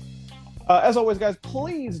 As always, guys,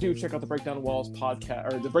 please do check out the Breakdown Walls podcast,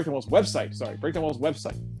 or the Breakdown Walls website. Sorry, Breakdown Walls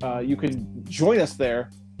website. You can join us there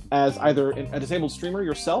as either a disabled streamer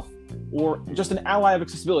yourself or just an ally of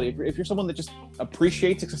accessibility. If you're someone that just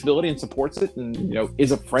appreciates accessibility and supports it, and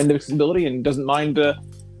is a friend of accessibility and doesn't mind,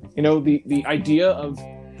 the idea of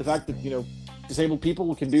the fact that disabled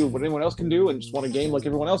people can do what anyone else can do and just want a game like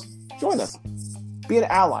everyone else, join us. Be an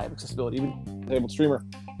ally of accessibility, even disabled streamer.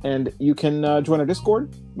 And you can join our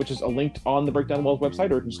Discord, which is linked on the Breakdown Walls website,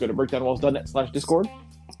 or you can just go to breakdownwalls.net/Discord.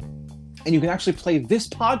 And you can actually play this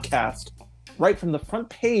podcast right from the front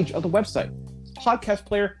page of the website. Podcast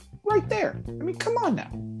player right there. I mean, come on now.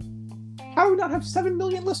 How do we not have 7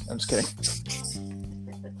 million listeners? I'm just kidding.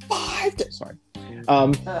 5. Sorry.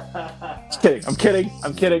 Just kidding.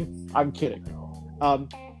 I'm kidding.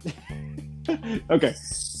 Okay.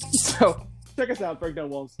 So check us out,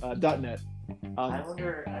 breakdownwalls.net. I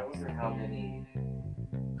wonder how many.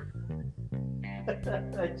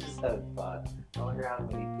 I just had a thought. I wonder how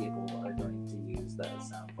many people are going to use that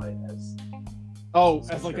soundbite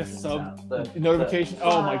as like a sub notification.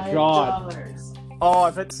 Oh my god! Oh,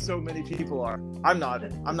 I bet so many people are. I'm not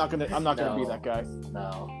gonna be that guy.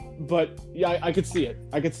 No. But yeah, I could see it.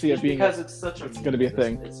 It being because it's such a. It's going to be a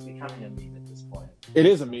thing. It's becoming a meme at this point. It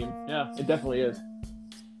is a meme. Yeah, it definitely is.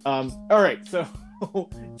 All right, so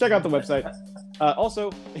check out the website.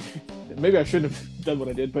 Also, maybe I shouldn't have done what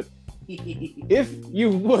I did, but if you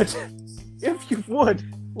would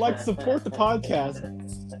like support the podcast,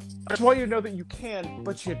 I just want you to know that you can,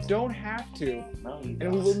 but you don't have to,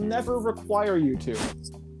 and we will never require you to.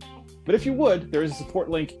 But if you would, there is a support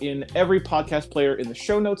link in every podcast player in the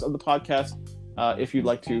show notes of the podcast if you'd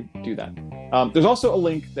like to do that. There's also a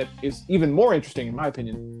link that is even more interesting, in my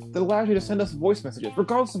opinion, that allows you to send us voice messages.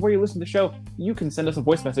 Regardless of where you listen to the show, you can send us a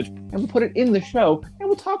voice message, and we'll put it in the show, and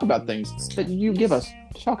we'll talk about things that you give us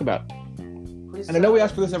to talk about. Please, and I know we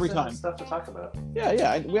ask for this every send time. Stuff to talk about.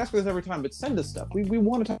 Yeah, we ask for this every time, but send us stuff. We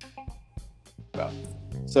want to talk about.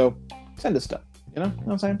 So send us stuff. You know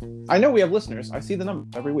what I'm saying? I know we have listeners. I see the number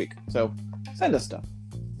every week. So send us stuff.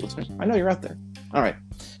 Listeners, I know you're out there. All right.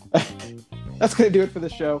 That's going to do it for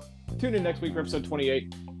this show. Tune in next week for episode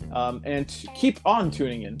 28. And keep on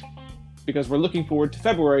tuning in because we're looking forward to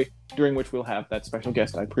February, during which we'll have that special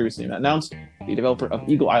guest I previously announced, the developer of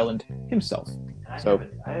Eagle Island himself. I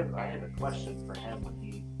have a question for him when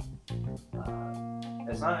he.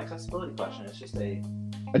 It's not an accessibility question. It's just a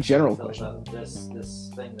general question.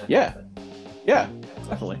 This thing that happened. Yeah,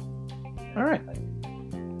 definitely. All right.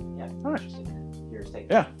 All right. Here's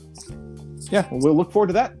take. Yeah. Yeah, well, we'll look forward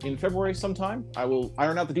to that in February sometime. I will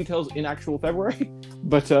iron out the details in actual February.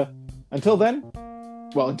 But until then,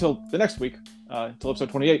 until the next week, until episode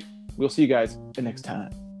 28, we'll see you guys the next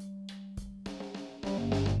time.